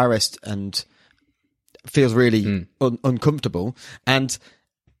embarrassed and feels really uncomfortable. And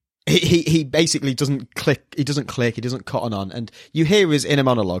he basically doesn't click, he doesn't cotton on, and you hear his inner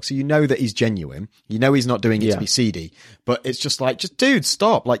monologue, so you know that he's genuine, you know he's not doing it to be seedy, but it's just like, dude,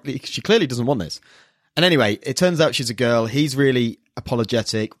 stop, like, she clearly doesn't want this. And anyway, it turns out she's a girl. He's really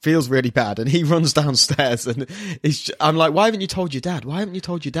apologetic, feels really bad, and he runs downstairs. And I'm like, why haven't you told your dad? Why haven't you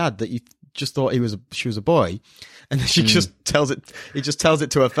told your dad that you just thought she was a boy? And then she just tells it. He just tells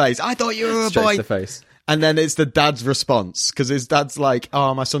it to her face. I thought you were a straight boy. To the face. And then it's the dad's response, because his dad's like,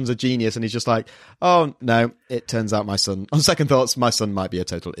 "Oh, my son's a genius," and he's just like, "Oh no, it turns out my son. On second thoughts, my son might be a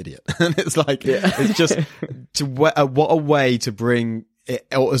total idiot." And it's like, it's just what a way to bring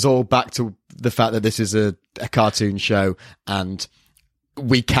us all back to the fact that this is a cartoon show, and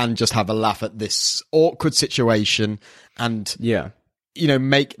we can just have a laugh at this awkward situation, and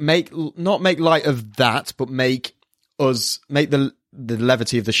make not make light of that, but make the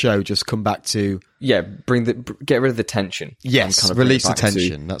levity of the show just come back to get rid of the tension. Yes, kind of release the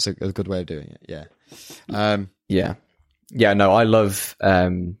tension. That's a good way of doing it. No, I love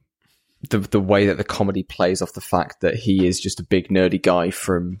the way that the comedy plays off the fact that he is just a big nerdy guy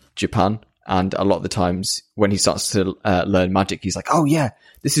from Japan, and a lot of the times when he starts to learn magic, he's like, "Oh yeah,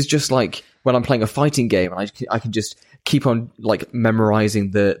 this is just like when I'm playing a fighting game, and I can just keep on like memorizing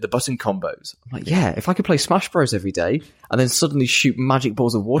the button combos." I'm like, yeah, if I could play Smash Bros every day and then suddenly shoot magic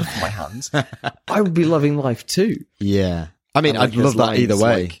balls of water from my hands, I would be loving life too. Yeah, I mean, I'd love that either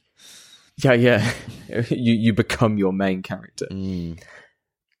way. You become your main character.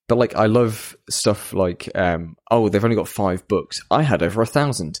 But like, I love stuff like, they've only got 5 books. I had over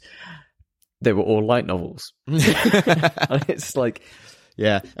 1,000. They were all light novels. And it's like,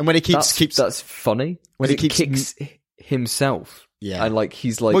 and when he that's funny. When he kicks himself, and like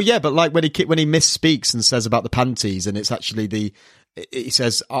he's like, but like when he misspeaks and says about the panties, and it's actually he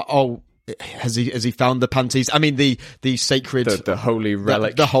says, has he found the panties? I mean the sacred, the holy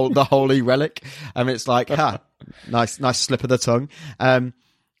relic, the holy relic. I mean, it's like, nice slip of the tongue.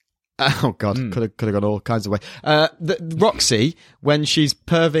 Oh God, could have gone all kinds of way. Roxy, when she's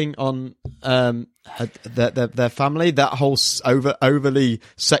perving on their family, that whole overly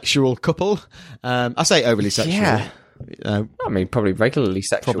sexual couple. I say overly sexual. Yeah. I mean, probably regularly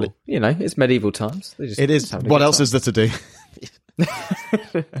sexual. Probably. It's medieval times. It is. What else is there to do?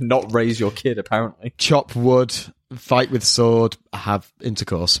 Not raise your kid, apparently. Chop wood, fight with sword, have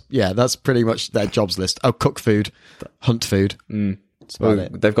intercourse. Yeah, that's pretty much their jobs list. Oh, cook food, hunt food.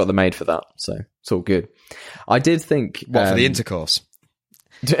 They've got the maid for that, so it's all good. I did think... What, for the intercourse?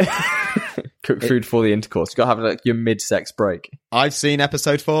 Cook food for the intercourse. You've got to have like your mid-sex break. I've seen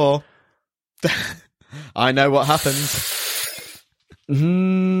episode 4. I know what happens.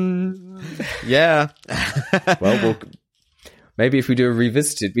 Yeah. Well, maybe if we do a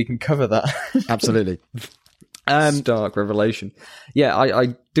revisited, we can cover that. Absolutely. Stark revelation. Yeah,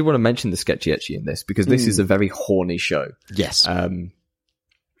 I do want to mention the Sketchy Ecchi in this, because this is a very horny show. Yes.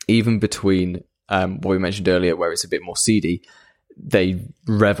 Even between what we mentioned earlier, where it's a bit more seedy, they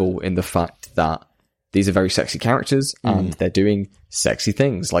revel in the fact that these are very sexy characters and they're doing sexy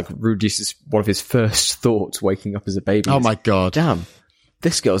things. Like Rudy's is one of his first thoughts waking up as a baby. Oh my God. Damn,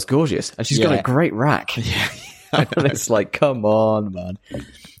 this girl's gorgeous. And she's got a great rack. Yeah. And it's like, come on, man.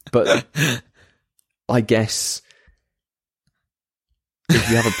 But I guess if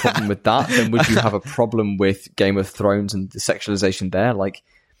you have a problem with that, then would you have a problem with Game of Thrones and the sexualization there? Like,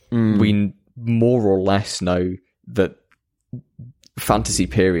 we more or less know that fantasy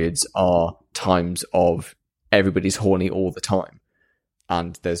periods are times of everybody's horny all the time,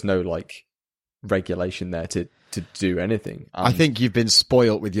 and there's no like regulation there to do anything. I think you've been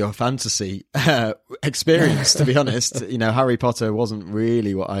spoilt with your fantasy experience, to be honest. You know, Harry Potter wasn't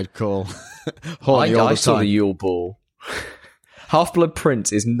really what I'd call horny all the time. I saw the Yule Ball. Half-Blood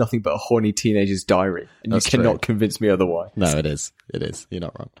Prince is nothing but a horny teenager's diary, and you cannot convince me otherwise. No, it is. It is. You're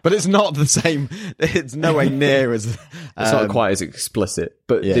not wrong. But it's not the same. It's nowhere near as... it's not quite as explicit,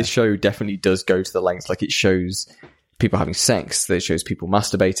 but this show definitely does go to the lengths. Like, it shows people having sex, it shows people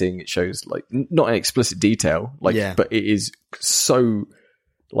masturbating, it shows, like, not in explicit detail, like, but it is so,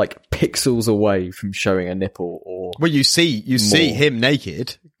 like, pixels away from showing a nipple or... Well, you see him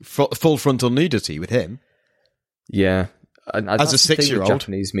naked, full frontal nudity with him. Yeah. And as a 6-year-old,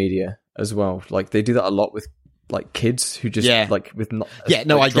 Japanese media as well, like they do that a lot with like kids who just like with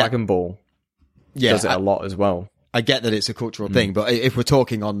Dragon Ball does it a lot as well. I get that it's a cultural thing, but if we're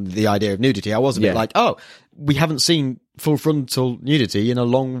talking on the idea of nudity, I was a bit like, oh, we haven't seen full frontal nudity in a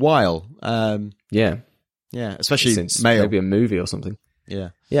long while. Especially since male, maybe a movie or something. Yeah,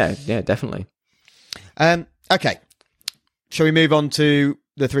 definitely. Okay, shall we move on to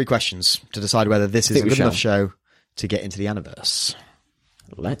the 3 questions to decide whether this is a good enough show to get into the Aniverse?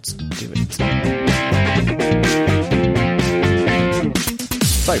 Let's do it.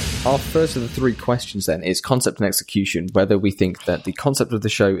 So, our first of the 3 questions then is concept and execution, whether we think that the concept of the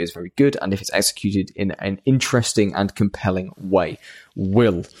show is very good and if it's executed in an interesting and compelling way.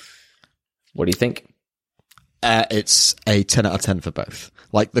 Will, what do you think? It's a 10 out of 10 for both.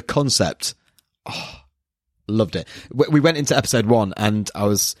 Like, the concept, loved it. We went into episode 1 and I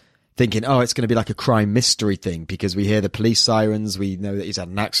was thinking, it's going to be like a crime mystery thing because we hear the police sirens, we know that he's had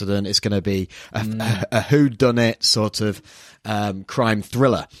an accident, it's going to be a whodunit sort of crime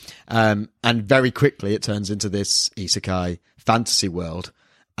thriller. And very quickly it turns into this isekai fantasy world.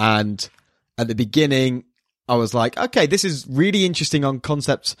 And at the beginning, I was like, okay, this is really interesting on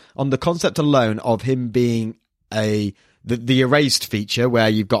the concept alone of him being the erased feature where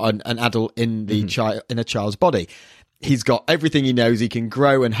you've got an adult in the in a child's body. He's got everything he knows. He can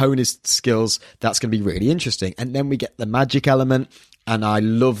grow and hone his skills. That's going to be really interesting. And then we get the magic element. And I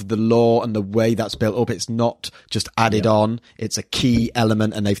love the lore and the way that's built up. It's not just added on. It's a key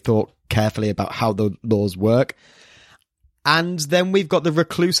element. And they've thought carefully about how the laws work. And then we've got the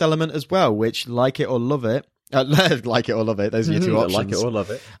recluse element as well, which like it or love it. Like it or love it. Those are your 2 options. Like it or love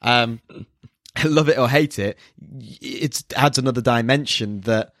it. Love it or hate it. It adds another dimension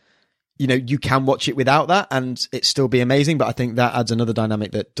that, you know, you can watch it without that and it still be amazing, but I think that adds another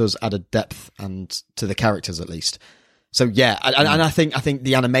dynamic that does add a depth and to the characters at least. So yeah, and I think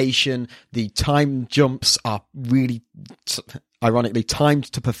the animation, the time jumps are really ironically timed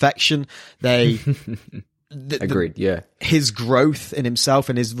to perfection. They agreed, yeah. His growth in himself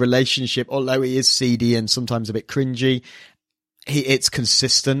and his relationship, although he is seedy and sometimes a bit cringy, it's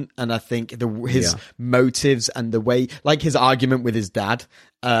consistent, and I think his motives and the way, like his argument with his dad,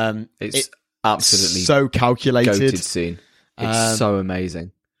 it's absolutely so calculated. Goated scene. It's so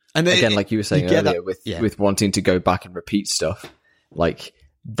amazing. And again, like you were saying earlier, with wanting to go back and repeat stuff, like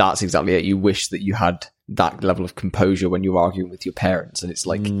that's exactly it. You wish that you had that level of composure when you're arguing with your parents, and it's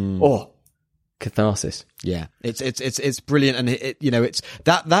like, catharsis. Yeah, it's brilliant, and it's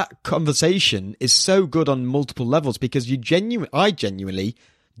that conversation is so good on multiple levels because I genuinely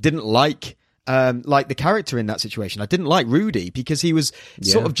didn't like the character in that situation. I didn't like Rudy because he was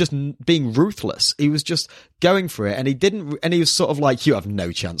sort of just being ruthless. He was just going for it, and he was sort of like, "You have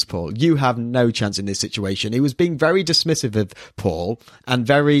no chance, Paul. You have no chance in this situation." He was being very dismissive of Paul and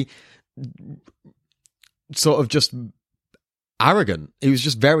very sort of just arrogant. He was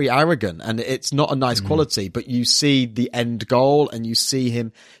just very arrogant, and it's not a nice quality, but you see the end goal and you see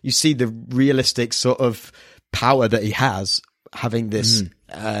the realistic sort of power that he has having this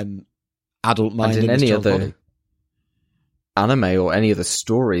adult mind. And in any other body. Anime or any other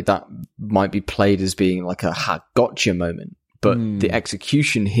story, that might be played as being like a gotcha moment, but the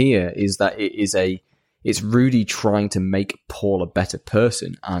execution here is that it's Rudy trying to make Paul a better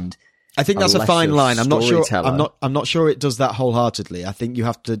person, and I think that's a fine line. I'm not sure. I'm not sure it does that wholeheartedly. I think you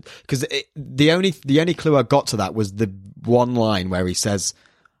have to, because the only clue I got to that was the one line where he says,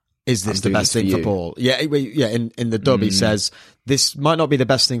 "Is this the best thing for Paul?" Yeah. In the dub, he says, "This might not be the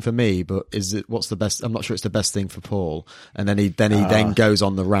best thing for me, but what's the best? I'm not sure it's the best thing for Paul." And then he goes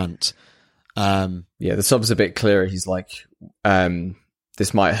on the rant. The sub's a bit clearer. He's like,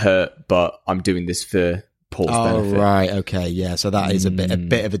 "This might hurt, but I'm doing this for Paul's benefit." Right, okay, yeah. So that is a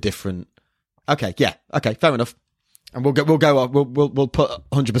bit of a different. Okay, yeah, okay, fair enough. And we'll put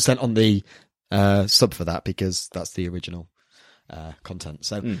 100% on the sub for that because that's the original content.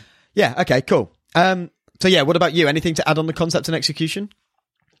 So yeah, okay, cool. So yeah, what about you? Anything to add on the concept and execution?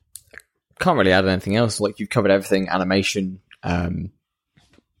 Can't really add anything else. Like, you've covered everything: animation,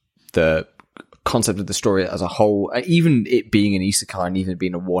 the concept of the story as a whole, even it being an isekai and even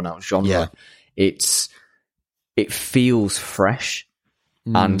being a worn out genre. It feels fresh.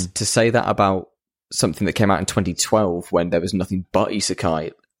 And to say that about something that came out in 2012 when there was nothing but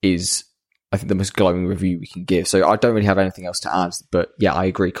isekai is, I think, the most glowing review we can give. So I don't really have anything else to add, but yeah, I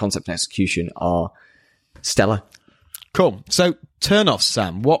agree. Concept and execution are stellar. Cool. So turn-offs,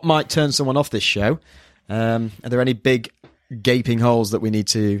 Sam. What might turn someone off this show? Are there any big gaping holes that we need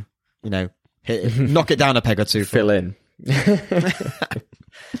to, knock it down a peg or two? Fill in. Get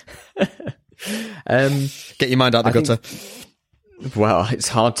your mind out the gutter. Well, it's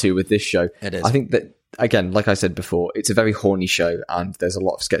hard to with this show. It is. I think that, again, like I said before, it's a very horny show, and there's a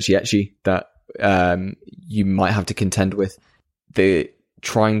lot of sketchy ecchi that you might have to contend with.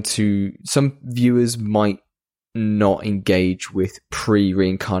 Some viewers might not engage with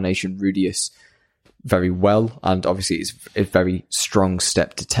pre-reincarnation Rudius very well, and obviously it's a very strong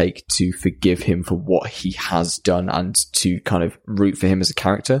step to take to forgive him for what he has done and to kind of root for him as a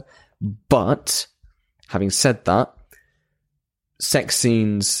character. But having said that, sex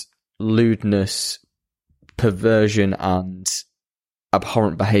scenes, lewdness, perversion, and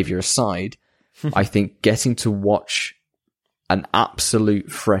abhorrent behavior aside, I think getting to watch an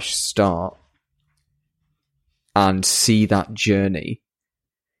absolute fresh start and see that journey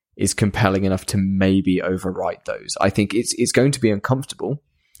is compelling enough to maybe overwrite those. I think it's going to be uncomfortable,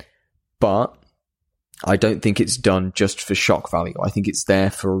 but I don't think it's done just for shock value. I think it's there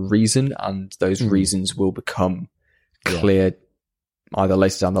for a reason, and those reasons will become clear either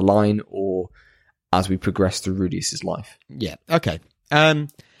later down the line or as we progress through Rudius's life. Yeah. Okay.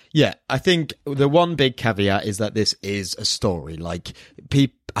 Yeah, I think the one big caveat is that this is a story. Like,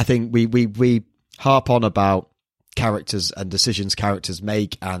 I think we harp on about characters and decisions characters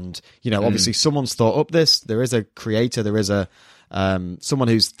make, and obviously someone's thought up this. There is a creator. There is a someone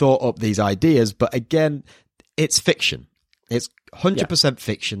who's thought up these ideas. But again, it's fiction. It's 100%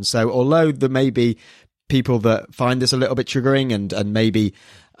 fiction. So although there may be people that find this a little bit triggering and maybe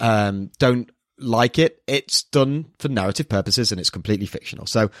don't like it, it's done for narrative purposes and it's completely fictional.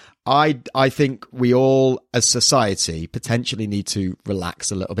 So I think we all as society potentially need to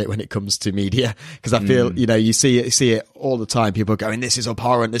relax a little bit when it comes to media, because I feel you see it all the time, people going, this is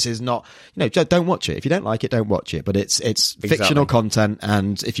abhorrent, this is not, don't watch it. If you don't like it, don't watch it. But it's fictional content,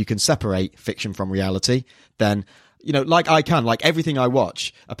 and if you can separate fiction from reality, then like everything I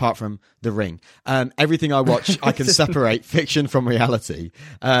watch, apart from The Ring, everything I watch, I can separate fiction from reality.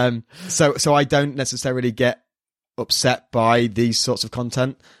 So I don't necessarily get upset by these sorts of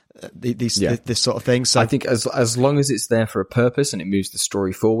content, this sort of thing. So I think as long as it's there for a purpose and it moves the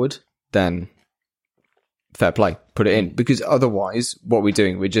story forward, then fair play, put it in. Because otherwise, what we're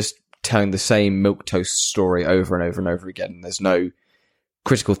doing, we're just telling the same milquetoast story over and over and over again. There's no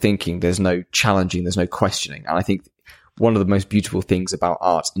critical thinking, there's no challenging, there's no questioning. And I think one of the most beautiful things about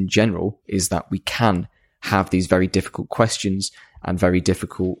art in general is that we can have these very difficult questions and very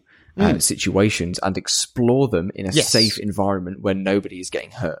difficult situations and explore them in a safe environment where nobody is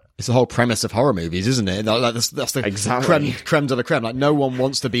getting hurt. It's the whole premise of horror movies, isn't it? Like that's the creme de la creme. Like, no one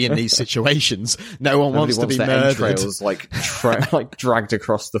wants to be in these situations. No one wants to be murdered. Entrails like dragged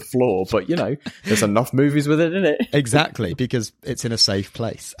across the floor. But there's enough movies with it, isn't it? Exactly, because it's in a safe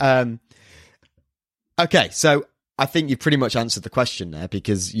place. Okay, so I think you pretty much answered the question there,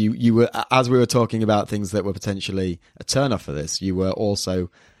 because you were, as we were talking about things that were potentially a turn off for this, you were also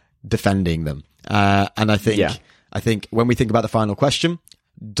defending them. And I think when we think about the final question,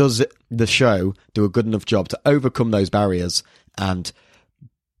 does the show do a good enough job to overcome those barriers and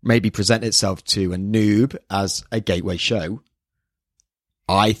maybe present itself to a noob as a gateway show?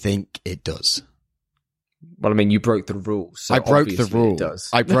 I think it does. Well, I mean, you broke the rules. So I broke the rule. It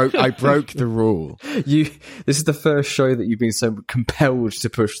does. I broke the rule. This is the first show that you've been so compelled to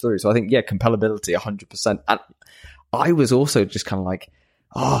push through. So I think, compellability 100%. And I was also just kind of like,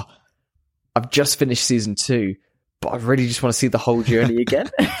 I've just finished season 2, but I really just want to see the whole journey again.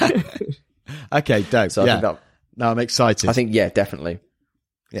 Okay, dope. So I think now I'm excited. I think, definitely.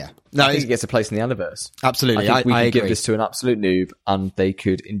 Yeah. No, I think it gets a place in the Aniverse. Absolutely. I think we could agree. give this to an absolute noob and they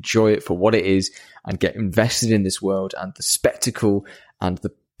could enjoy it for what it is and get invested in this world and the spectacle and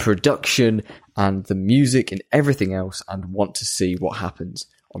the production and the music and everything else, and want to see what happens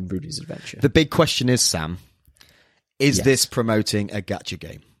on Rudy's adventure. The big question is, Sam, is this promoting a gacha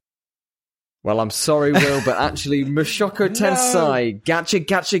game? Well, I'm sorry, Will, but actually, Mushoku Tensei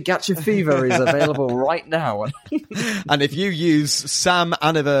Gacha Fever is available right now. And if you use Sam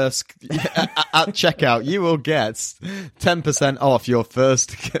Aniverse at checkout, you will get 10% off your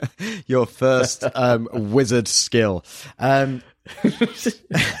first wizard skill. No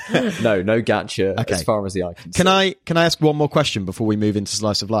gacha as far as the eye can see. Can I ask one more question before we move into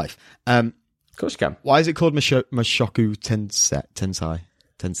Slice of Life? Of course you can. Why is it called Mushoku Tensei?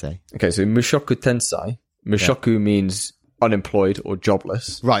 Okay, so Mushoku Tensei. Mushoku means unemployed or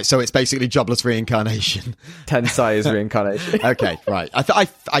jobless. Right, so it's basically jobless reincarnation. Tensei is reincarnation. Okay, right.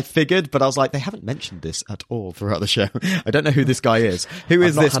 I figured, but I was like, they haven't mentioned this at all throughout the show. I don't know who this guy is. Who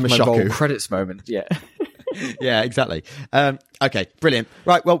is this Mushoku? My roll credits moment. Yeah. Yeah, exactly. Okay, brilliant.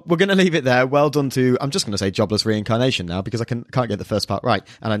 Right, well, we're going to leave it there. Well done to, I'm just going to say Jobless Reincarnation now because I can't get the first part right,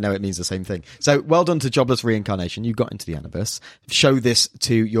 and I know it means the same thing. So, well done to Jobless Reincarnation. You got into the Aniverse. Show this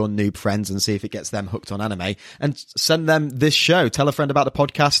to your noob friends and see if it gets them hooked on anime, and send them this show. Tell a friend about the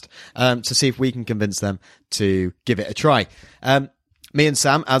podcast to see if we can convince them to give it a try. Me and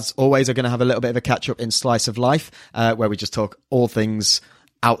Sam, as always, are going to have a little bit of a catch-up in Slice of Life, where we just talk all things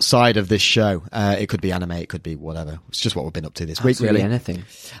outside of this show. It could be anime, it could be whatever. It's just what we've been up to this week, really. Anything.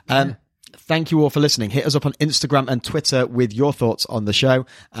 Thank you all for listening. Hit us up on Instagram and Twitter with your thoughts on the show.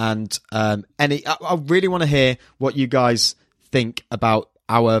 And I really want to hear what you guys think about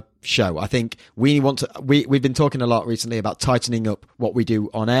our show. I think we've been talking a lot recently about tightening up what we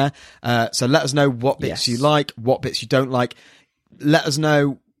do on air. So let us know what bits you like, what bits you don't like. Let us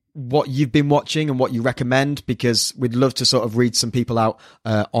know what you've been watching and what you recommend, because we'd love to sort of read some people out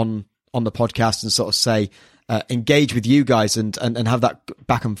on the podcast and sort of say engage with you guys and have that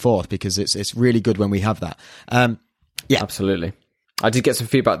back and forth, because it's really good when we have that. Yeah, absolutely. I did get some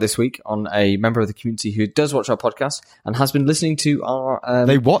feedback this week on a member of the community who does watch our podcast and has been listening to our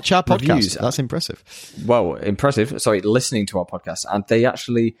they watch our podcast. Reviews. That's impressive. Well, impressive. Sorry, listening to our podcast, and they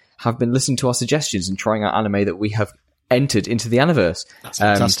actually have been listening to our suggestions and trying out anime that we have entered into the Aniverse. That's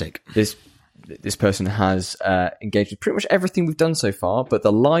fantastic. This person has engaged with pretty much everything we've done so far, but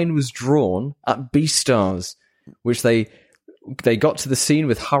the line was drawn at Beastars, which they got to the scene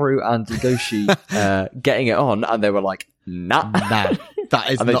with Haru and Legoshi getting it on, and they were like, nah.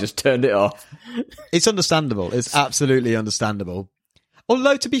 That is, and they just turned it off. It's understandable. It's absolutely understandable.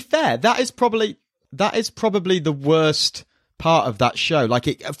 Although, to be fair, that is probably the worst part of that show.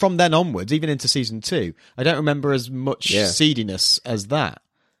 Like, from then onwards, even into season 2, I don't remember as much seediness as that.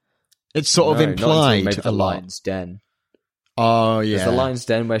 It's sort of implied maybe the a lot. Lion's Den. Oh yeah, there's the Lion's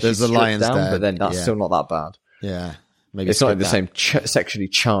Den where she's stripped down, but then that's still not that bad. Yeah, maybe it's not in the same sexually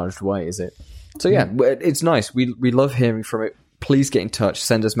charged way, is it? So yeah, it's nice. We love hearing from it. Please get in touch.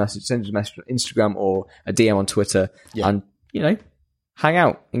 Send us a message on Instagram or a DM on Twitter, and hang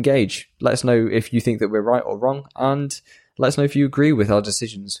out, engage. Let us know if you think that we're right or wrong, and let us know if you agree with our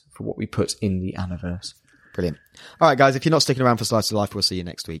decisions for what we put in the Aniverse. Brilliant. All right, guys, if you're not sticking around for Slice of Life, we'll see you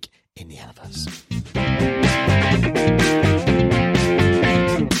next week in the Aniverse.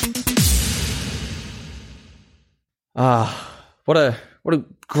 What a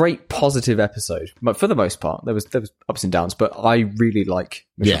great positive episode. But for the most part, there was ups and downs, but I really like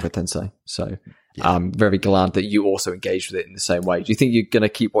Mushoku Tensei. So I'm very glad that you also engaged with it in the same way. Do you think you're going to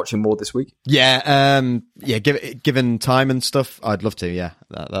keep watching more this week? Yeah, given time and stuff, I'd love to. Yeah,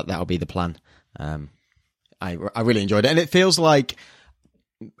 that'll be the plan. I really enjoyed it, and it feels like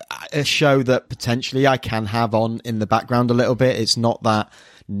a show that potentially I can have on in the background a little bit. It's not that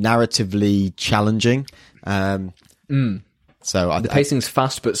narratively challenging. So the pacing's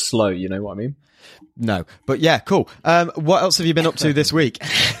fast but slow. You know what I mean? No, but yeah, cool. What else have you been up to this week?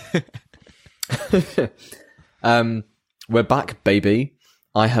 We're back, baby.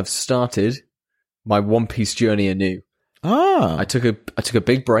 I have started my One Piece journey anew. I took a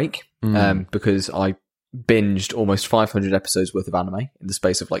big break because I binged almost 500 episodes worth of anime in the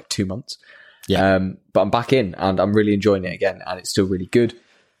space of like 2 months. But I'm back in and I'm really enjoying it again, and it's still really good.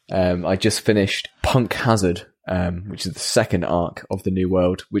 I just finished Punk Hazard, which is the second arc of the New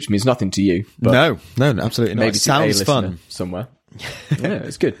World, which means nothing to you. But no, absolutely not. Maybe it sounds fun somewhere. Yeah,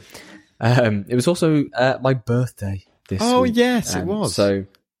 it's good. It was also my birthday this week. Oh yes, it was. So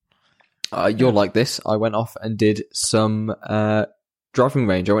you're like this. I went off and did some driving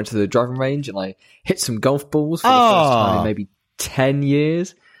range. I went to the driving range and I hit some golf balls for the first time in maybe 10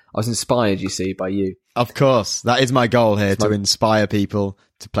 years. I was inspired, you see, by you. Of course. That is my goal here, to inspire people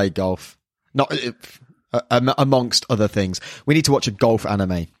to play golf. Not amongst other things. We need to watch a golf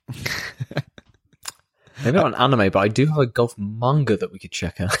anime. Maybe not an anime, but I do have a golf manga that we could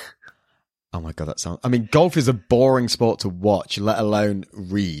check out. Oh my God, that sounds... I mean, golf is a boring sport to watch, let alone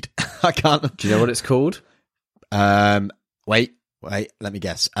read. I can't... Do you know what it's called? Wait, let me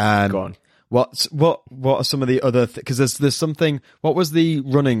guess. Go on. What are some of the other... Because there's something... What was the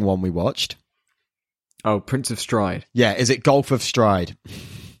running one we watched? Oh, Prince of Stride. Yeah, is it Golf of Stride?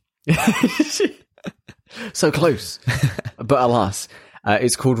 So close. But alas,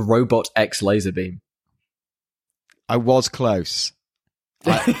 it's called Robot X Laserbeam. I was close.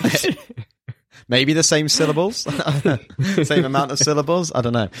 Maybe the same syllables? Same amount of syllables? I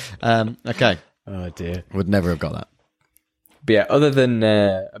don't know. Okay. Oh, dear. Would never have got that. But yeah, other than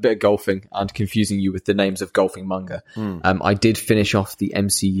a bit of golfing and confusing you with the names of golfing manga, I did finish off the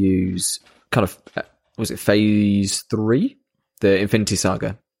MCU's kind of, was it Phase 3? The Infinity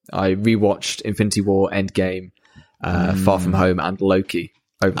Saga. I rewatched Infinity War, Endgame, Far From Home, and Loki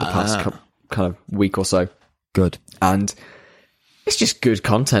over the past kind of week or so. Good. And it's just good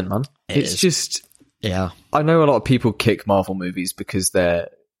content, man. It's just... Yeah. I know a lot of people kick Marvel movies because they're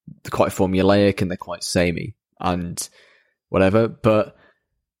quite formulaic and they're quite samey and whatever, but...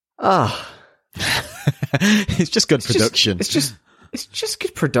 It's just good production. It's just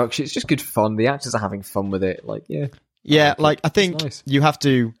good production. It's just good fun. The actors are having fun with it. Like, yeah. Yeah, I think nice. You have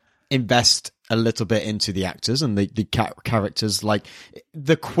to invest a little bit into the actors and the characters, like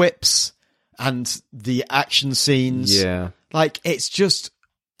the quips and the action scenes. Yeah. Like, it's just,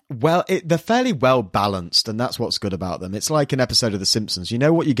 they're fairly well balanced, and that's what's good about them. It's like an episode of The Simpsons. You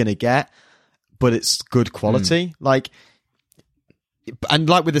know what you're going to get, but it's good quality. And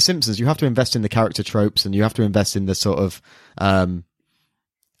like with The Simpsons, you have to invest in the character tropes, and you have to invest in the sort of,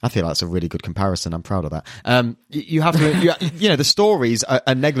 I feel that's a really good comparison. I'm proud of that. You have to, the stories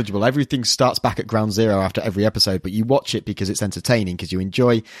are negligible. Everything starts back at ground zero after every episode, but you watch it because it's entertaining, because you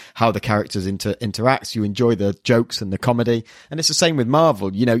enjoy how the characters interact. You enjoy the jokes and the comedy. And it's the same with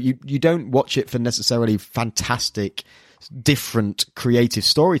Marvel. You don't watch it for necessarily fantastic, different, creative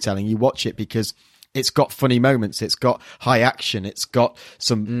storytelling. You watch it because it's got funny moments. It's got high action. It's got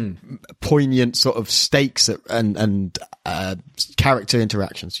some poignant sort of stakes and character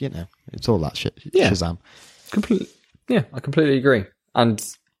interactions. It's all that shit. Yeah. Shazam. I completely agree. And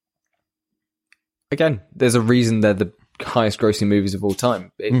again, there's a reason they're the highest grossing movies of all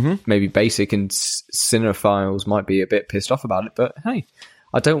time. It may be basic and cinephiles might be a bit pissed off about it, but hey,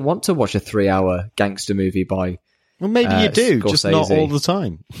 I don't want to watch a 3-hour gangster movie by Well, maybe you do, Scorsese. just not all the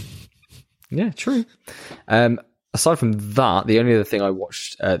time. Yeah, true. Aside from that, the only other thing I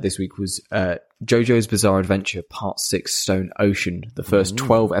watched this week was JoJo's Bizarre Adventure Part 6 Stone Ocean, the first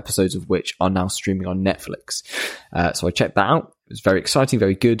 12 episodes of which are now streaming on Netflix. So I checked that out. It was very exciting,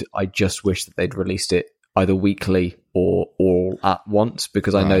 very good. I just wish that they'd released it either weekly or all at once,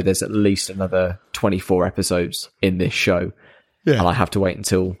 because I know there's at least another 24 episodes in this show. Yeah. And I have to wait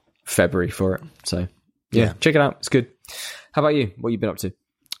until February for it. So, yeah, check it out. It's good. How about you? What have you been up to?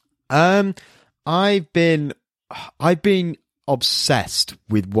 I've been obsessed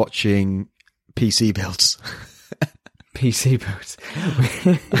with watching PC builds. PC builds.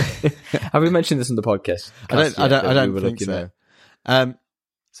 Have we mentioned this in the podcast? I don't think so.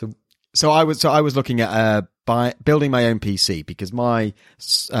 So I was looking at building my own PC, because my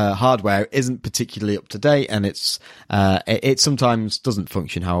hardware isn't particularly up to date, and it sometimes doesn't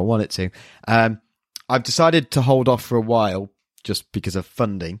function how I want it to. I've decided to hold off for a while, just because of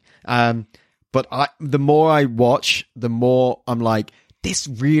funding. But the more I watch, the more I'm like, this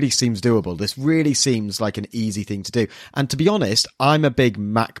really seems doable. This really seems like an easy thing to do. And to be honest, I'm a big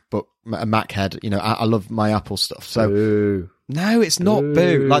Mac head. I love my Apple stuff. So Boo. No, it's not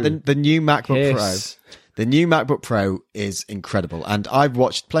boo. Like the new MacBook Hiss. Pro. The new MacBook Pro is incredible. And I've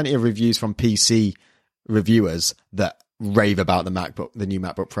watched plenty of reviews from PC reviewers that rave about the new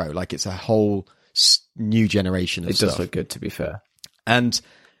MacBook Pro. Like, it's a whole new generation of stuff. It does look good, to be fair. And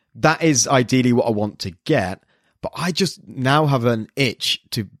that is ideally what I want to get, but I just now have an itch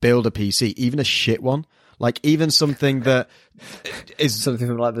to build a PC, even a shit one. Like, even something that is something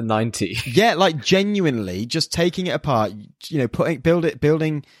from like the 90s. Yeah, like genuinely just taking it apart,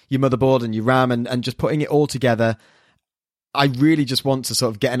 building your motherboard and your RAM and just putting it all together. I really just want to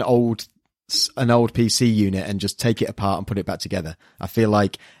sort of get an old PC unit and just take it apart and put it back together. I feel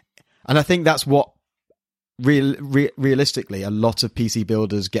like, and I think that's what realistically a lot of PC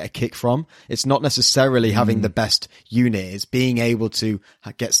builders get a kick from. It's not necessarily having the best unit, it's being able to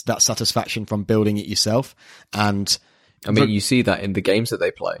get that satisfaction from building it yourself. And I mean, you see that in the games that they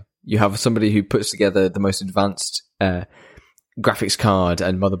play. You have somebody who puts together the most advanced graphics card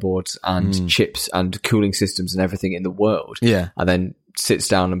and motherboards and chips and cooling systems and everything in the world. Yeah. And then sits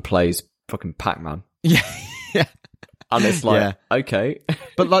down and plays fucking Pac-Man. Yeah. Yeah. And it's like, okay.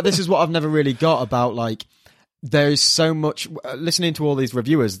 But like, this is what I've never really got about, like, there is so much, listening to all these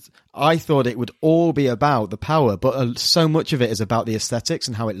reviewers, I thought it would all be about the power, but so much of it is about the aesthetics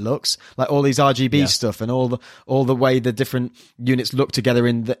and how it looks, like all these RGB stuff and all the way the different units look together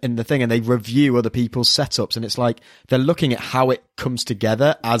in the thing, and they review other people's setups, and it's like they're looking at how it comes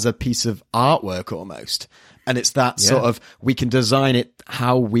together as a piece of artwork almost, and it's that sort of, we can design it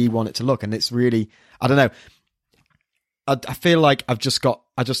how we want it to look, and it's really, I don't know, I feel like I just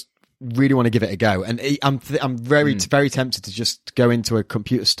really want to give it a go, and I'm very tempted to just go into a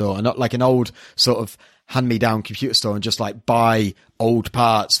computer store, and not like an old sort of hand-me-down computer store, and just like buy old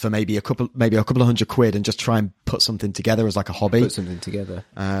parts for maybe a couple of £100 and just try and put something together as like a hobby. Put something together,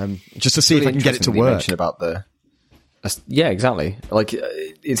 just to see if I can get it to work. About yeah, exactly. Like,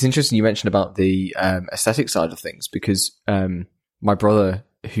 it's interesting you mentioned about the aesthetic side of things, because my brother,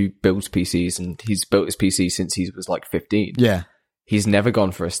 who builds PCs, and he's built his PC since he was like 15. Yeah. He's never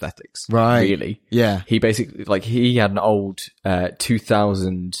gone for aesthetics, right? Really, yeah. He basically, like, he had an old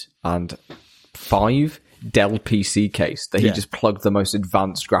 2005 Dell PC case that he just plugged the most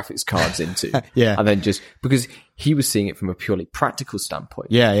advanced graphics cards into, and then just because he was seeing it from a purely practical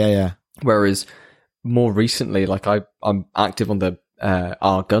standpoint, yeah. Whereas more recently, like I'm active on the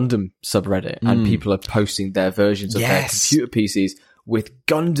our Gundam subreddit, and people are posting their versions of their computer PCs with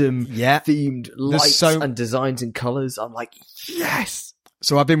Gundam themed lights and designs and colors. I'm like, yes.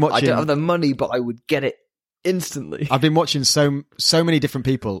 So I've been watching. I don't have the money, but I would get it instantly. I've been watching so many different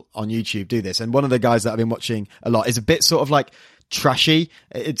people on YouTube do this, and one of the guys that I've been watching a lot is a bit sort of like trashy.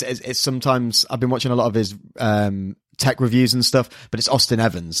 It's sometimes I've been watching a lot of his tech reviews and stuff, but it's Austin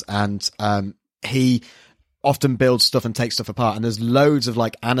Evans, and he often builds stuff and takes stuff apart, and there's loads of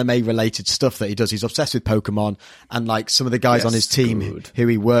like anime related stuff that he does. He's obsessed with Pokemon, and like some of the guys on his team who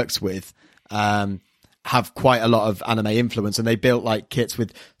he works with have quite a lot of anime influence, and they built like kits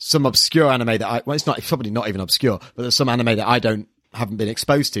with some obscure anime that it's probably not even obscure, but there's some anime that I haven't been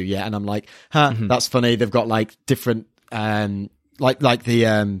exposed to yet, and I'm like, that's funny. They've got like different like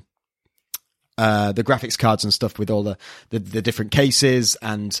the graphics cards and stuff with all the different cases,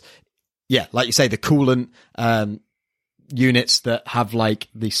 and yeah, like you say, the coolant units that have like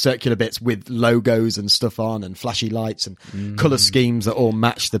the circular bits with logos and stuff on, and flashy lights and color schemes that all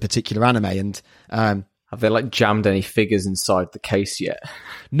match the particular anime. And have they like jammed any figures inside the case yet?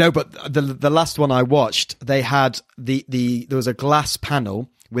 No, but the last one I watched, they had there was a glass panel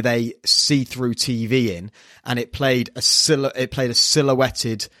with a see-through TV in, and it played a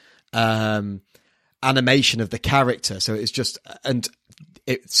silhouetted animation of the character. So it's just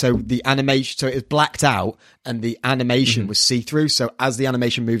the animation, so it was blacked out, and the animation was see-through. So as the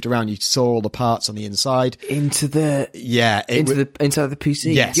animation moved around, you saw all the parts on the inside inside the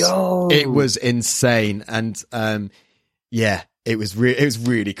PC. Yes, it was insane, and it was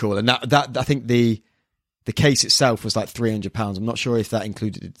really cool. And that I think the case itself was like £300. I'm not sure if that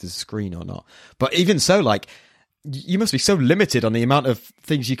included the screen or not, but even so, like, you must be so limited on the amount of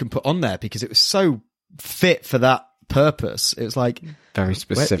things you can put on there, because it was so fit for that purpose. It was like very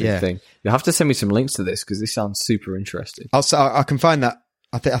specific thing. You'll have to send me some links to this, because this sounds super interesting. I can find that.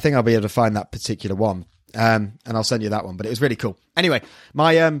 I think I'll be able to find that particular one, and I'll send you that one. But it was really cool. Anyway,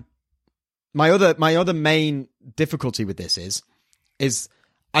 my other main difficulty with this is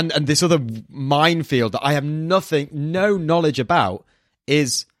and this other minefield that I have no knowledge about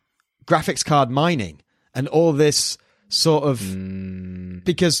is graphics card mining and all this sort of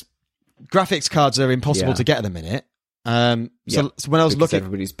because graphics cards are impossible to get at the minute. So when I was looking,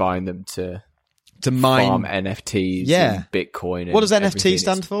 everybody's buying them to mine farm NFTs, and Bitcoin. And what does NFT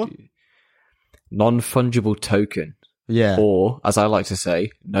stand for? Non-fungible token. Yeah. Or, as I like to say,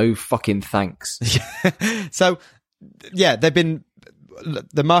 no fucking thanks. So, yeah, the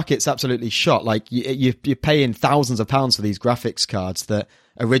market's absolutely shot. Like, you're paying thousands of pounds for these graphics cards that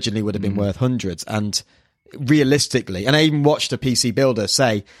originally would have been worth hundreds. And realistically, and I even watched a PC builder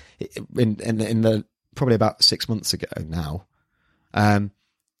say in the probably about 6 months ago now,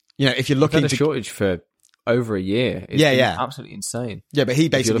 if you're looking at a shortage for over a year, it's been absolutely insane. Yeah, but he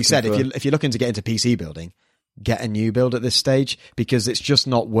basically said if you're looking to get into PC building, get a new build at this stage, because it's just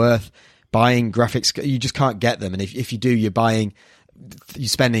not worth buying graphics. You just can't get them, and if you do, you're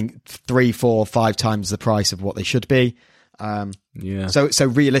spending 3, 4, 5 times the price of what they should be. So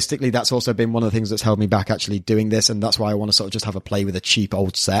realistically, that's also been one of the things that's held me back actually doing this, and that's why I want to sort of just have a play with a cheap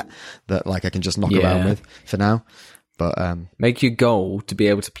old set that like I can just knock around with for now. But make your goal to be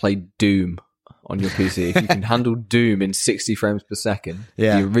able to play Doom on your PC. If you can handle Doom in 60 frames per second,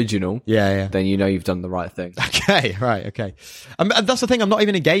 Yeah. the original, Yeah. then you know you've done the right thing. Okay, right, okay. And that's the thing, I'm not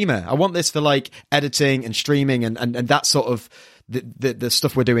even a gamer. I want this for like editing and streaming and that sort of the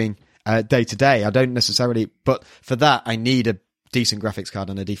stuff we're doing day to day. I don't necessarily, but for that I need a decent graphics card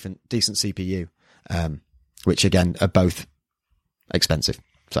and a decent CPU, which again are both expensive.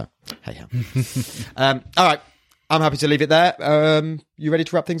 So, hey. All right, I'm happy to leave it there. You ready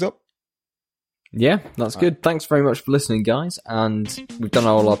to wrap things up? Yeah, that's good. Thanks very much for listening, guys. And we've done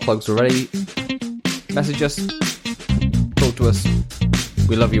all our plugs already. Message us. Talk to us.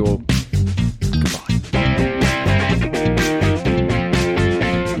 We love you all.